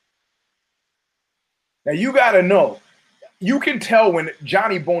 Now, you got to know, you can tell when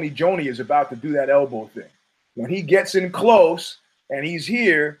Johnny Boney Joni is about to do that elbow thing. When he gets in close and he's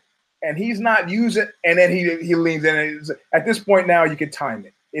here and he's not using, and then he leans in. At this point now, you can time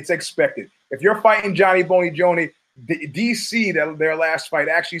it. It's expected. If you're fighting Johnny Boney Joni, DC, their last fight,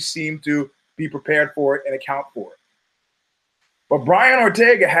 actually seemed to be prepared for it and account for it. But Brian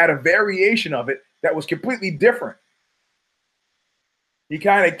Ortega had a variation of it that was completely different. He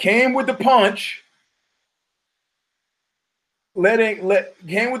kind of came with the punch,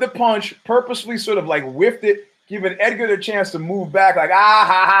 came with the punch, purposefully sort of like whiffed it, giving Edgar the chance to move back like,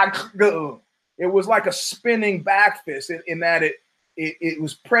 it was like a spinning back fist in that it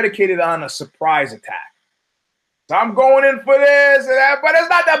was predicated on a surprise attack. So I'm going in for this and that, but it's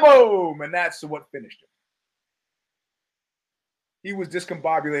not that boom. And that's what finished him. He was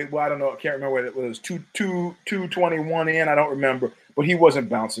discombobulated. Well, I don't know. I can't remember whether it was 221 in. I don't remember. But he wasn't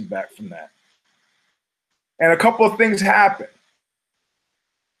bouncing back from that. And a couple of things happened.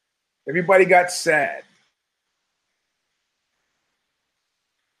 Everybody got sad.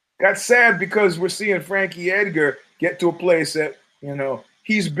 Got sad because we're seeing Frankie Edgar get to a place that,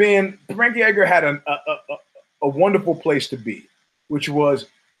 Frankie Edgar had a wonderful place to be, which was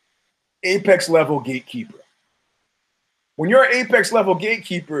apex level gatekeeper. When you're an apex level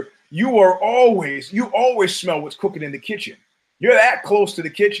gatekeeper, you always smell what's cooking in the kitchen. You're that close to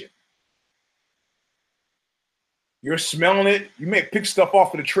the kitchen. You're smelling it. You may pick stuff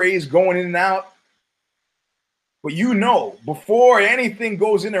off of the trays going in and out. But before anything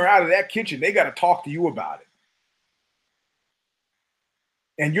goes in or out of that kitchen, they got to talk to you about it.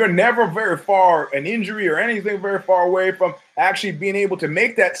 And you're never very far, an injury or anything very far away from actually being able to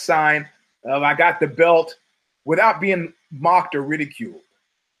make that sign of I got the belt without being mocked or ridiculed.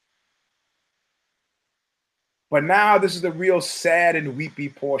 But now this is the real sad and weepy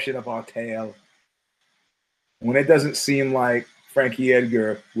portion of our tale, when it doesn't seem like Frankie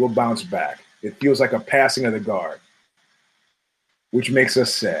Edgar will bounce back. It feels like a passing of the guard, which makes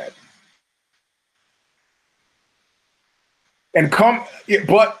us sad. But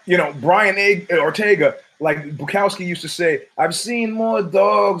Brian Ortega, like Bukowski used to say, I've seen more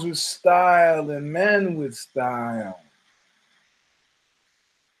dogs with style than men with style.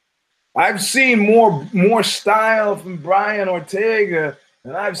 I've seen more style from Brian Ortega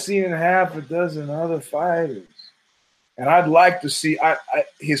than I've seen in half a dozen other fighters. And I'd like to see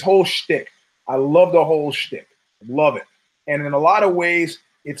his whole shtick. I love the whole shtick. Love it. And in a lot of ways,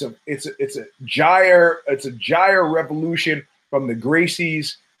 it's a gyre revolution from the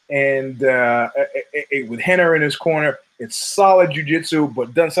Gracies, and with Henner in his corner. It's solid jiu-jitsu,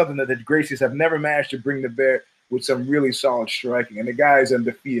 but done something that the Gracies have never managed to bring to bear with some really solid striking. And the guy is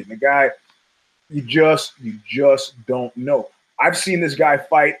undefeated. And the guy, you just don't know. I've seen this guy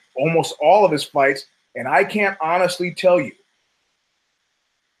fight almost all of his fights, and I can't honestly tell you.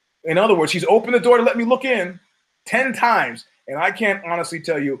 In other words, he's opened the door to let me look in 10 times, and I can't honestly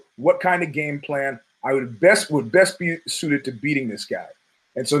tell you what kind of game plan I would best be suited to beating this guy.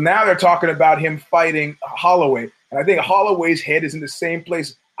 And so now they're talking about him fighting Holloway. And I think Holloway's head is in the same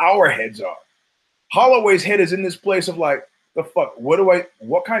place our heads are. Holloway's head is in this place of like, the fuck,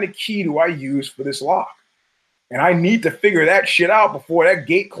 what kind of key do I use for this lock? And I need to figure that shit out before that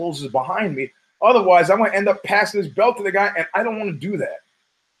gate closes behind me. Otherwise, I'm going to end up passing this belt to the guy, and I don't want to do that.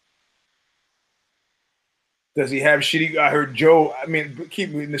 Does he have shitty? I heard Joe,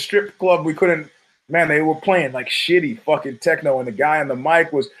 in the strip club, we couldn't. Man, they were playing like shitty fucking techno, and the guy on the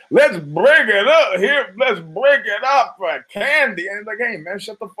mic was, let's break it up here. Let's break it up for Candy. And it's like, hey, man,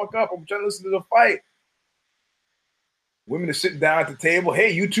 shut the fuck up. I'm trying to listen to the fight. Women are sitting down at the table.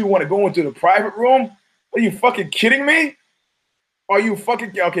 Hey, you two want to go into the private room? Are you fucking kidding me? Are you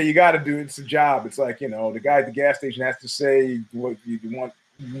fucking okay? You got to do it. It's a job. It's like, the guy at the gas station has to say what you want,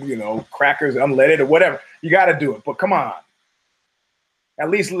 crackers, unleaded or whatever. You got to do it. But come on, at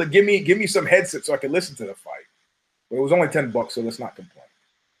least give me some headset so I can listen to the fight. But it was only $10, so let's not complain.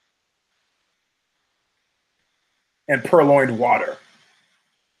 And purloined water.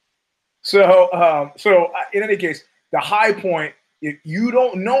 So in any case, the high point, if you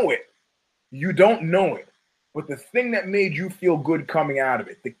don't know it, you don't know it. But the thing that made you feel good coming out of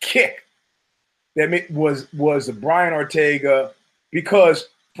it, the kick that was Brian Ortega, because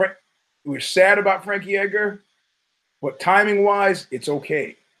we're sad about Frankie Edgar, but timing-wise, it's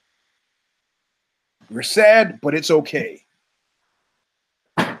okay. We're sad, but it's okay.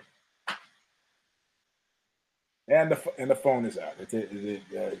 And the phone is out. I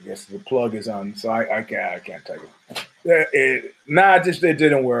guess the plug is on, so I can't tell you. It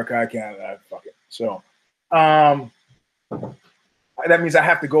didn't work. I can't. Fuck it. So, that means I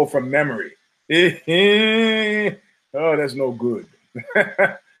have to go from memory. Oh, that's no good.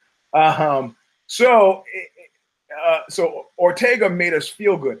 So Ortega made us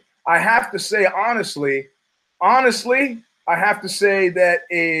feel good. I have to say, honestly, I have to say that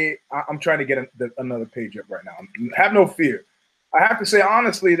I'm trying to get another page up right now. Have no fear. I have to say,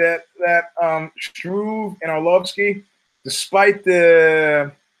 honestly, that Struve and Arlovsky, despite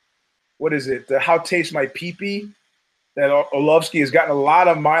the How Tastes My Pee-Pee, that Arlovsky has gotten a lot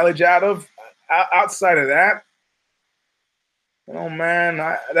of mileage out of, outside of that, man,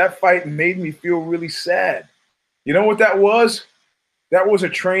 that fight made me feel really sad. You know what that was? That was a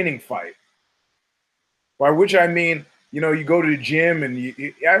training fight. By which I mean, you go to the gym and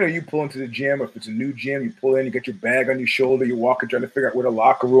I know you pull into the gym. If it's a new gym, you pull in, you get your bag on your shoulder, you're walking, trying to figure out where the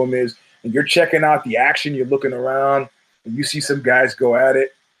locker room is, and you're checking out the action, you're looking around, and you see some guys go at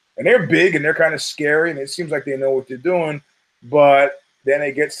it. And they're big and they're kind of scary, and it seems like they know what they're doing. But then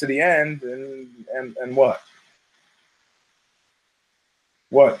it gets to the end, and what?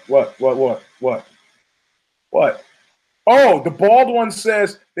 What? Oh, the bald one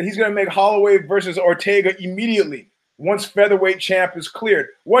says that he's going to make Holloway versus Ortega immediately once featherweight champ is cleared.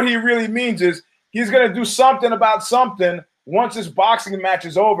 What he really means is he's going to do something about something once this boxing match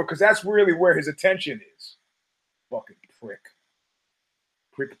is over, because that's really where his attention is. Fucking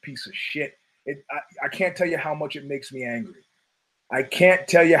prick piece of shit. I can't tell you how much it makes me angry. I can't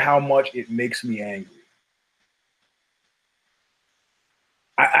tell you how much it makes me angry.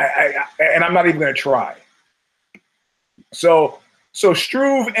 And I'm not even going to try. So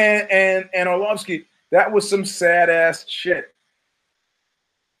Struve and Arlovsky, that was some sad ass shit.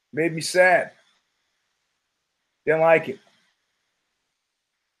 Made me sad. Didn't like it.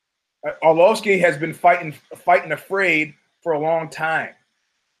 Arlovsky has been fighting afraid for a long time.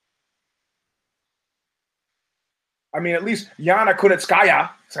 I mean, at least Yana Kunitskaya,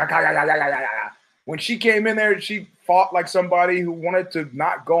 when she came in there, she fought like somebody who wanted to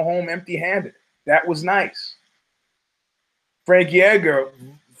not go home empty-handed. That was nice. Frankie Edgar,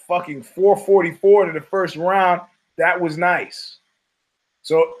 fucking 444 to the first round. That was nice.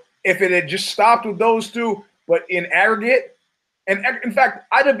 So if it had just stopped with those two, but in aggregate, and in fact,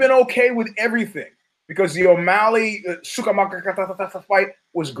 I'd have been okay with everything, because the O'Malley Sukamaka fight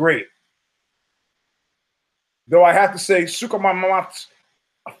was great. Though I have to say, Sukamaka's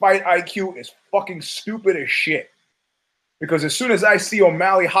fight IQ is fucking stupid as shit. Because as soon as I see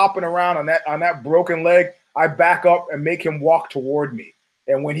O'Malley hopping around on that broken leg, I back up and make him walk toward me.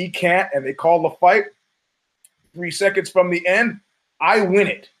 And when he can't and they call the fight, 3 seconds from the end, I win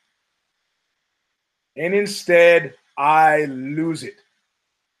it. And instead, I lose it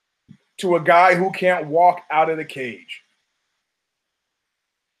to a guy who can't walk out of the cage.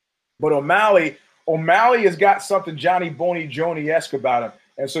 But O'Malley has got something Johnny Boney Joni-esque about him.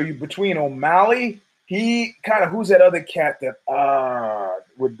 And so between O'Malley, he kind of, who's that other cat that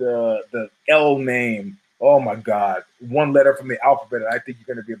with the L name? Oh my God, one letter from the alphabet, and I think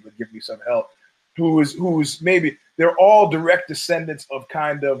you're going to be able to give me some help. Who's maybe, they're all direct descendants of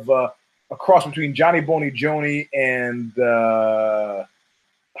kind of a cross between Johnny Boney Joni and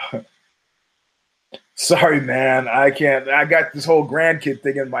sorry, man, I can't. I got this whole grandkid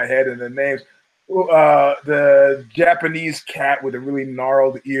thing in my head, and the names. The Japanese cat with the really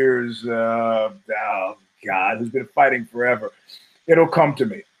gnarled ears. Oh God, who's been fighting forever. It'll come to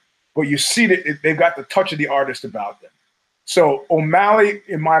me. But you see that they've got the touch of the artist about them. So O'Malley,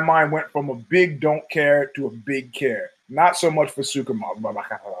 in my mind, went from a big don't care to a big care. Not so much for Sukama,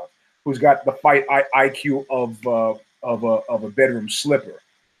 who's got the fight IQ of a bedroom slipper.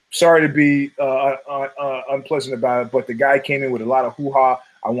 Sorry to be unpleasant about it, but the guy came in with a lot of hoo-ha.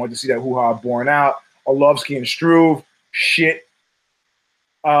 I wanted to see that hoo-ha borne out. Arlovsky and Struve, shit.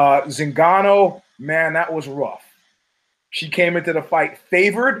 Zingano, man, that was rough. She came into the fight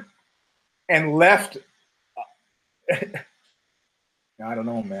favored and left. I don't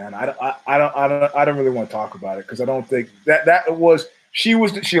know, man. I don't really want to talk about it because I don't think that was she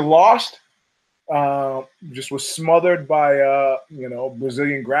lost. Just was smothered by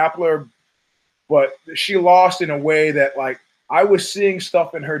Brazilian grappler, but she lost in a way that like I was seeing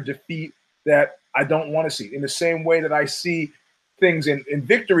stuff in her defeat that I don't want to see. In the same way that I see things in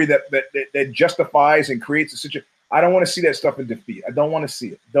victory that justifies and creates a situation. I don't want to see that stuff in defeat. I don't want to see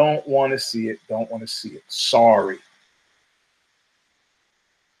it. Don't want to see it. Don't want to see it. Sorry.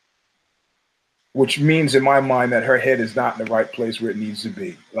 Which means in my mind that her head is not in the right place where it needs to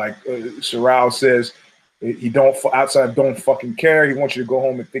be. Like Sorrell says, he don't fucking care. He wants you to go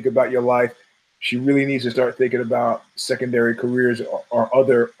home and think about your life. She really needs to start thinking about secondary careers or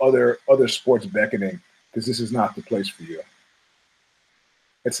other sports beckoning because this is not the place for you.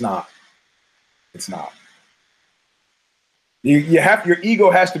 It's not. It's not. You have your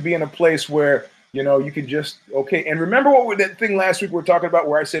ego has to be in a place where you can just okay. And remember that thing last week we were talking about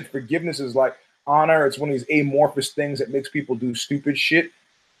where I said forgiveness is like honor. It's one of these amorphous things that makes people do stupid shit.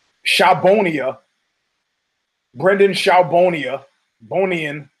 Brendan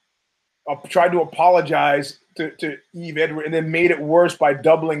Bonian tried to apologize to Eve Edwards and then made it worse by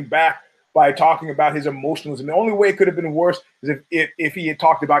doubling back by talking about his emotionalism. The only way it could have been worse is if he had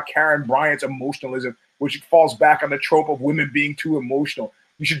talked about Karen Bryant's emotionalism, which falls back on the trope of women being too emotional.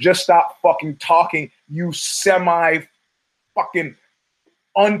 You should just stop fucking talking, you semi-fucking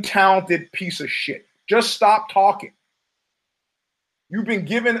untalented piece of shit. Just stop talking. You've been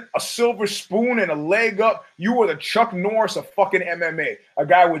given a silver spoon and a leg up. You are the Chuck Norris of fucking MMA. A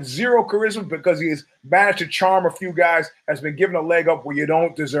guy with zero charisma because he has managed to charm a few guys, has been given a leg up where you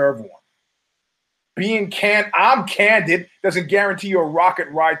don't deserve one. I'm candid doesn't guarantee you a rocket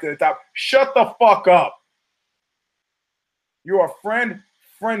ride to the top. Shut the fuck up. You're a friend.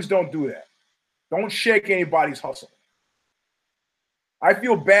 Friends don't do that. Don't shake anybody's hustle. I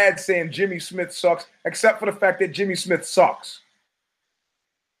feel bad saying Jimmy Smith sucks, except for the fact that Jimmy Smith sucks.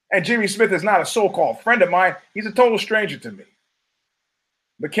 And Jimmy Smith is not a so-called friend of mine. He's a total stranger to me.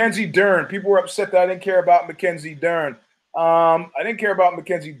 Mackenzie Dern. People were upset that I didn't care about Mackenzie Dern. I didn't care about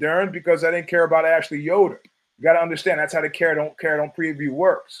Mackenzie Dern because I didn't care about Ashley Yoder. You got to understand that's how the care don't preview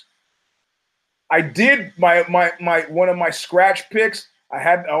works. I did my one of my scratch picks.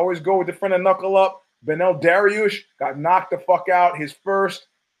 I always go with the friend of knuckle up. Benel Dariush got knocked the fuck out his first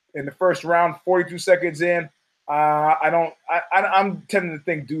in the first round, 42 seconds in. I'm tending to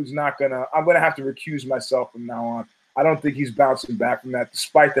think dude's not gonna. I'm gonna have to recuse myself from now on. I don't think he's bouncing back from that,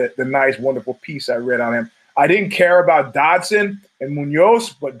 despite the nice, wonderful piece I read on him. I didn't care about Dodson and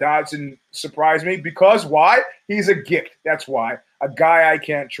Munoz, but Dodson surprised me because why? He's a gift. That's why. A guy I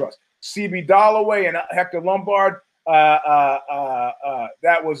can't trust. CB Dollaway and Hector Lombard. That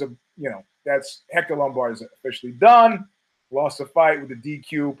was that's Hector Lombard is officially done. Lost the fight with the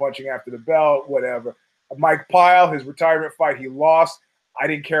DQ, punching after the bell, whatever. Mike Pyle, his retirement fight, he lost. I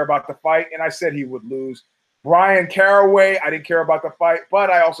didn't care about the fight, and I said he would lose. Brian Caraway, I didn't care about the fight, but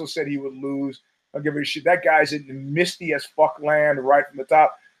I also said he would lose. I'll give a shit. That guy's in misty as fuck land right from the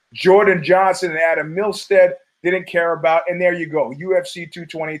top. Jordan Johnson and Adam Milstead didn't care about. And there you go. UFC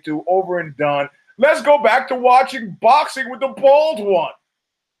 222 over and done. Let's go back to watching boxing with the bald one.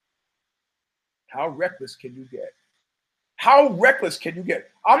 How reckless can you get? How reckless can you get?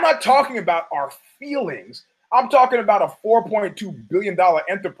 I'm not talking about our feelings. I'm talking about a $4.2 billion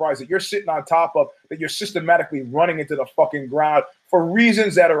enterprise that you're sitting on top of, that you're systematically running into the fucking ground for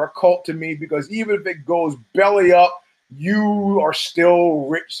reasons that are occult to me, because even if it goes belly up, you are still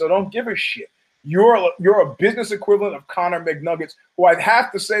rich. So don't give a shit. You're a business equivalent of Conor McNuggets, who I'd have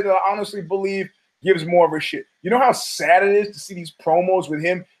to say that I honestly believe gives more of a shit. You know how sad it is to see these promos with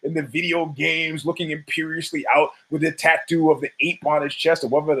him in the video games looking imperiously out with the tattoo of the ape on his chest or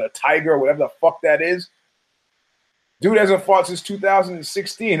whatever, the tiger or whatever the fuck that is? Dude hasn't fought since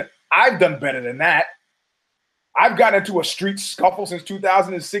 2016. I've done better than that. I've gotten into a street scuffle since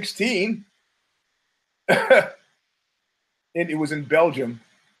 2016. And it was in Belgium.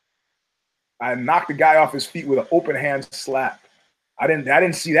 I knocked the guy off his feet with an open hand slap. I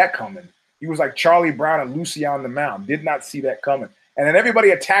didn't see that coming. He was like Charlie Brown and Lucy on the mound. Did not see that coming. And then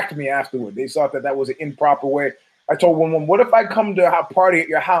everybody attacked me afterward. They thought that was an improper way. I told one, what if I come to a party at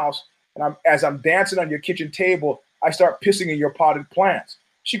your house and as I'm dancing on your kitchen table, I start pissing in your potted plants?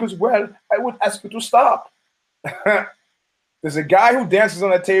 She goes, well, I would ask you to stop. Does a guy who dances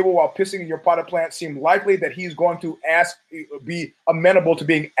on a table while pissing in your potted plant seem likely that he's going to be amenable to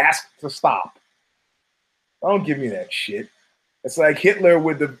being asked to stop? Don't give me that shit. It's like Hitler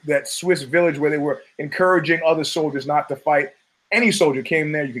with that Swiss village where they were encouraging other soldiers not to fight. Any soldier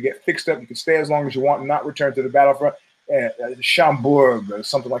came there, you could get fixed up, you could stay as long as you want and not return to the battlefront. Schaumburg or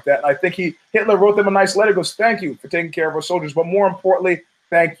something like that. And I think Hitler wrote them a nice letter, goes, thank you for taking care of our soldiers, but more importantly,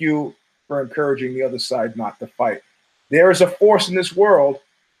 thank you for encouraging the other side not to fight. There is a force in this world,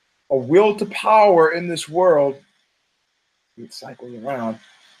 a will to power in this world, it cycles around,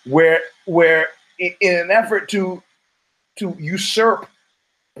 where in an effort to usurp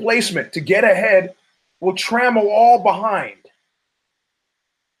placement, to get ahead, will trample all behind.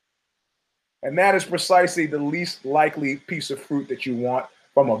 And that is precisely the least likely piece of fruit that you want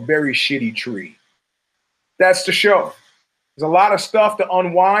from a very shitty tree. That's the show. There's a lot of stuff to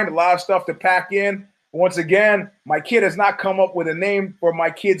unwind, a lot of stuff to pack in. Once again, my kid has not come up with a name for my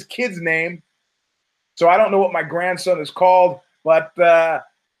kid's name. So I don't know what my grandson is called, but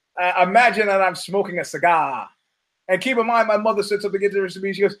imagine that I'm smoking a cigar. And keep in mind, my mother said something interesting to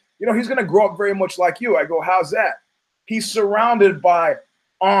me. She goes, he's going to grow up very much like you. I go, how's that? He's surrounded by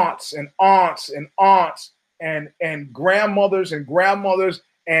aunts and aunts and aunts and grandmothers and grandmothers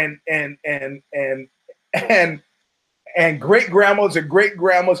and great grandmothers and great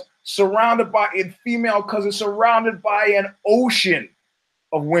grandmas, surrounded by female cousins, surrounded by an ocean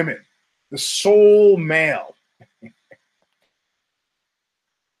of women, the sole male.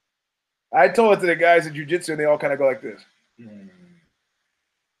 I told it to the guys in jiu-jitsu and they all kind of go like this.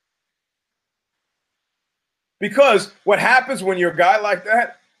 Because what happens when you're a guy like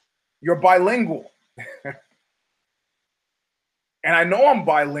that, you're bilingual. And I know I'm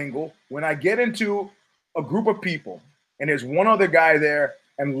bilingual when I get into a group of people and there's one other guy there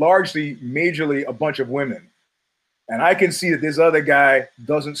and majorly a bunch of women. And I can see that this other guy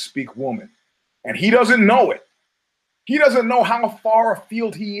doesn't speak woman. And he doesn't know it. He doesn't know how far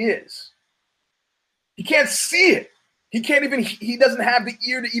afield he is. He can't see it. He doesn't have the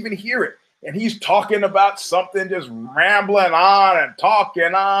ear to even hear it. And he's talking about something, just rambling on and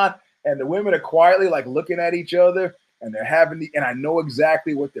talking on. And the women are quietly like looking at each other and they're and I know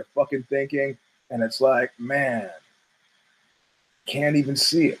exactly what they're fucking thinking. And it's like, man, can't even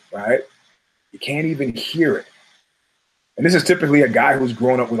see it, right? You can't even hear it. And this is typically a guy who's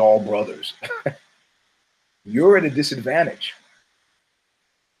grown up with all brothers. You're at a disadvantage.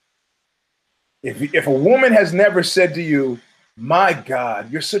 If a woman has never said to you, my God,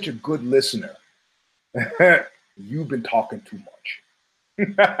 you're such a good listener, you've been talking too much.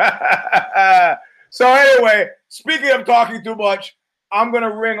 So anyway, speaking of talking too much, I'm going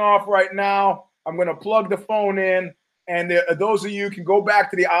to ring off right now. I'm going to plug the phone in. And those of you can go back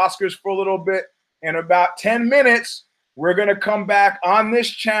to the Oscars for a little bit. In about 10 minutes, we're going to come back on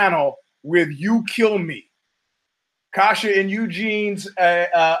this channel with You Kill Me. Kasha and Eugene's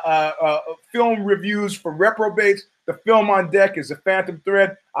film reviews for Reprobates. The film on deck is The Phantom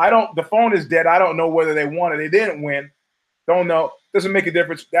Thread. The phone is dead. I don't know whether they won or they didn't win. Don't know. Doesn't make a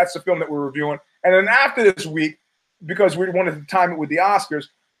difference. That's the film that we're reviewing. And then after this week, because we wanted to time it with the Oscars,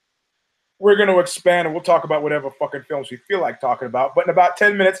 we're going to expand and we'll talk about whatever fucking films we feel like talking about. But in about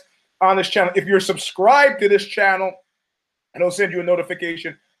 10 minutes on this channel, if you're subscribed to this channel, it'll send you a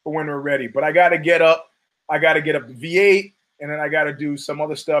notification for when we're ready. But I got to get up. I got to get up to V8, and then I got to do some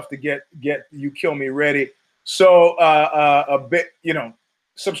other stuff to get You Kill Me ready. So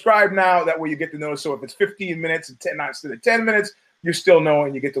subscribe now. That way you get to notice. So if it's 15 minutes and 10, not instead of 10 minutes, you still know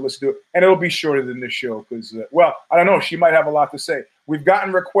and you get to listen to it. And it'll be shorter than this show because, I don't know. She might have a lot to say. We've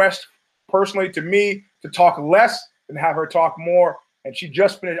gotten requests personally to me to talk less and have her talk more. And she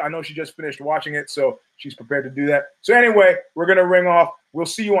just finished. I know she just finished watching it, so she's prepared to do that. So anyway, we're going to ring off. We'll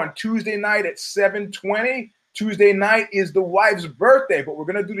see you on Tuesday night at 7:20. Tuesday night is the wife's birthday, but we're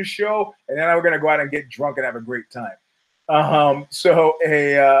going to do the show, and then we're going to go out and get drunk and have a great time.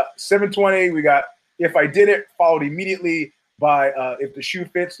 7:20, we got If I Did It, followed immediately by If the Shoe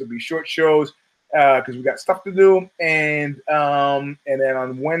Fits. There'll be short shows because we got stuff to do. And then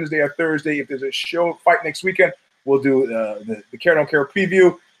on Wednesday or Thursday, if there's a show fight next weekend, we'll do the Care Don't Care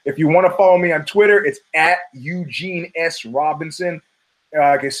preview. If you want to follow me on Twitter, it's at Eugene S. Robinson.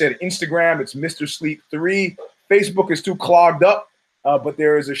 Like I said, Instagram, it's Mr. Sleep 3. Facebook is too clogged up, but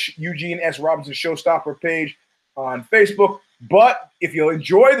there is a Eugene S. Robinson Showstopper page on Facebook. But if you'll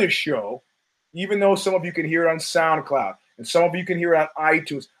enjoy this show, even though some of you can hear it on SoundCloud and some of you can hear it on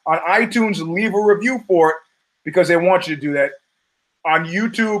iTunes, leave a review for it because they want you to do that. On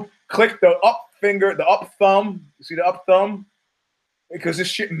YouTube, click the up finger, the up thumb. You see the up thumb? Because this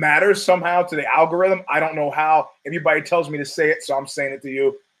shit matters somehow to the algorithm. I don't know how. Everybody tells me to say it, so I'm saying it to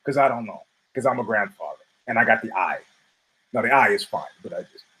you because I don't know. Because I'm a grandfather and I got the eye. Now the eye is fine, but I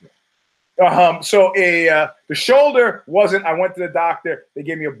just. So the shoulder wasn't. I went to the doctor. They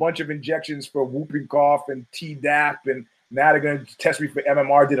gave me a bunch of injections for whooping cough and Tdap, and now they're going to test me for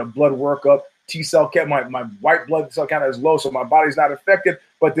MMR. Did a blood workup. T cell count, my white blood cell count is low, so my body's not affected.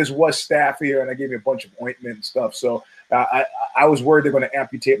 But this was staph here, and they gave me a bunch of ointment and stuff. So I was worried they're going to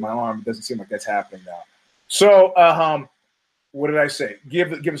amputate my arm. It doesn't seem like that's happening now. So what did I say?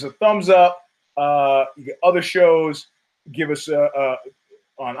 Give us a thumbs up. You get other shows. Give us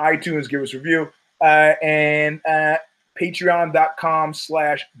on iTunes, give us a review, and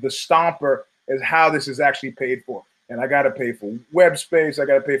patreon.com/the Stomper is how this is actually paid for. And I got to pay for web space. I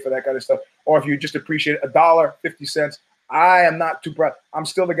got to pay for that kind of stuff. Or if you just appreciate $1.50, I am not too proud. I'm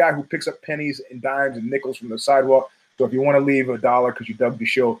still the guy who picks up pennies and dimes and nickels from the sidewalk. So if you want to leave $1 because you dug the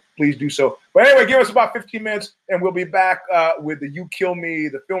show, please do so. But anyway, give us about 15 minutes and we'll be back with the You Kill Me,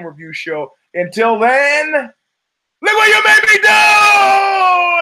 the film review show. Until then, look what you made me do!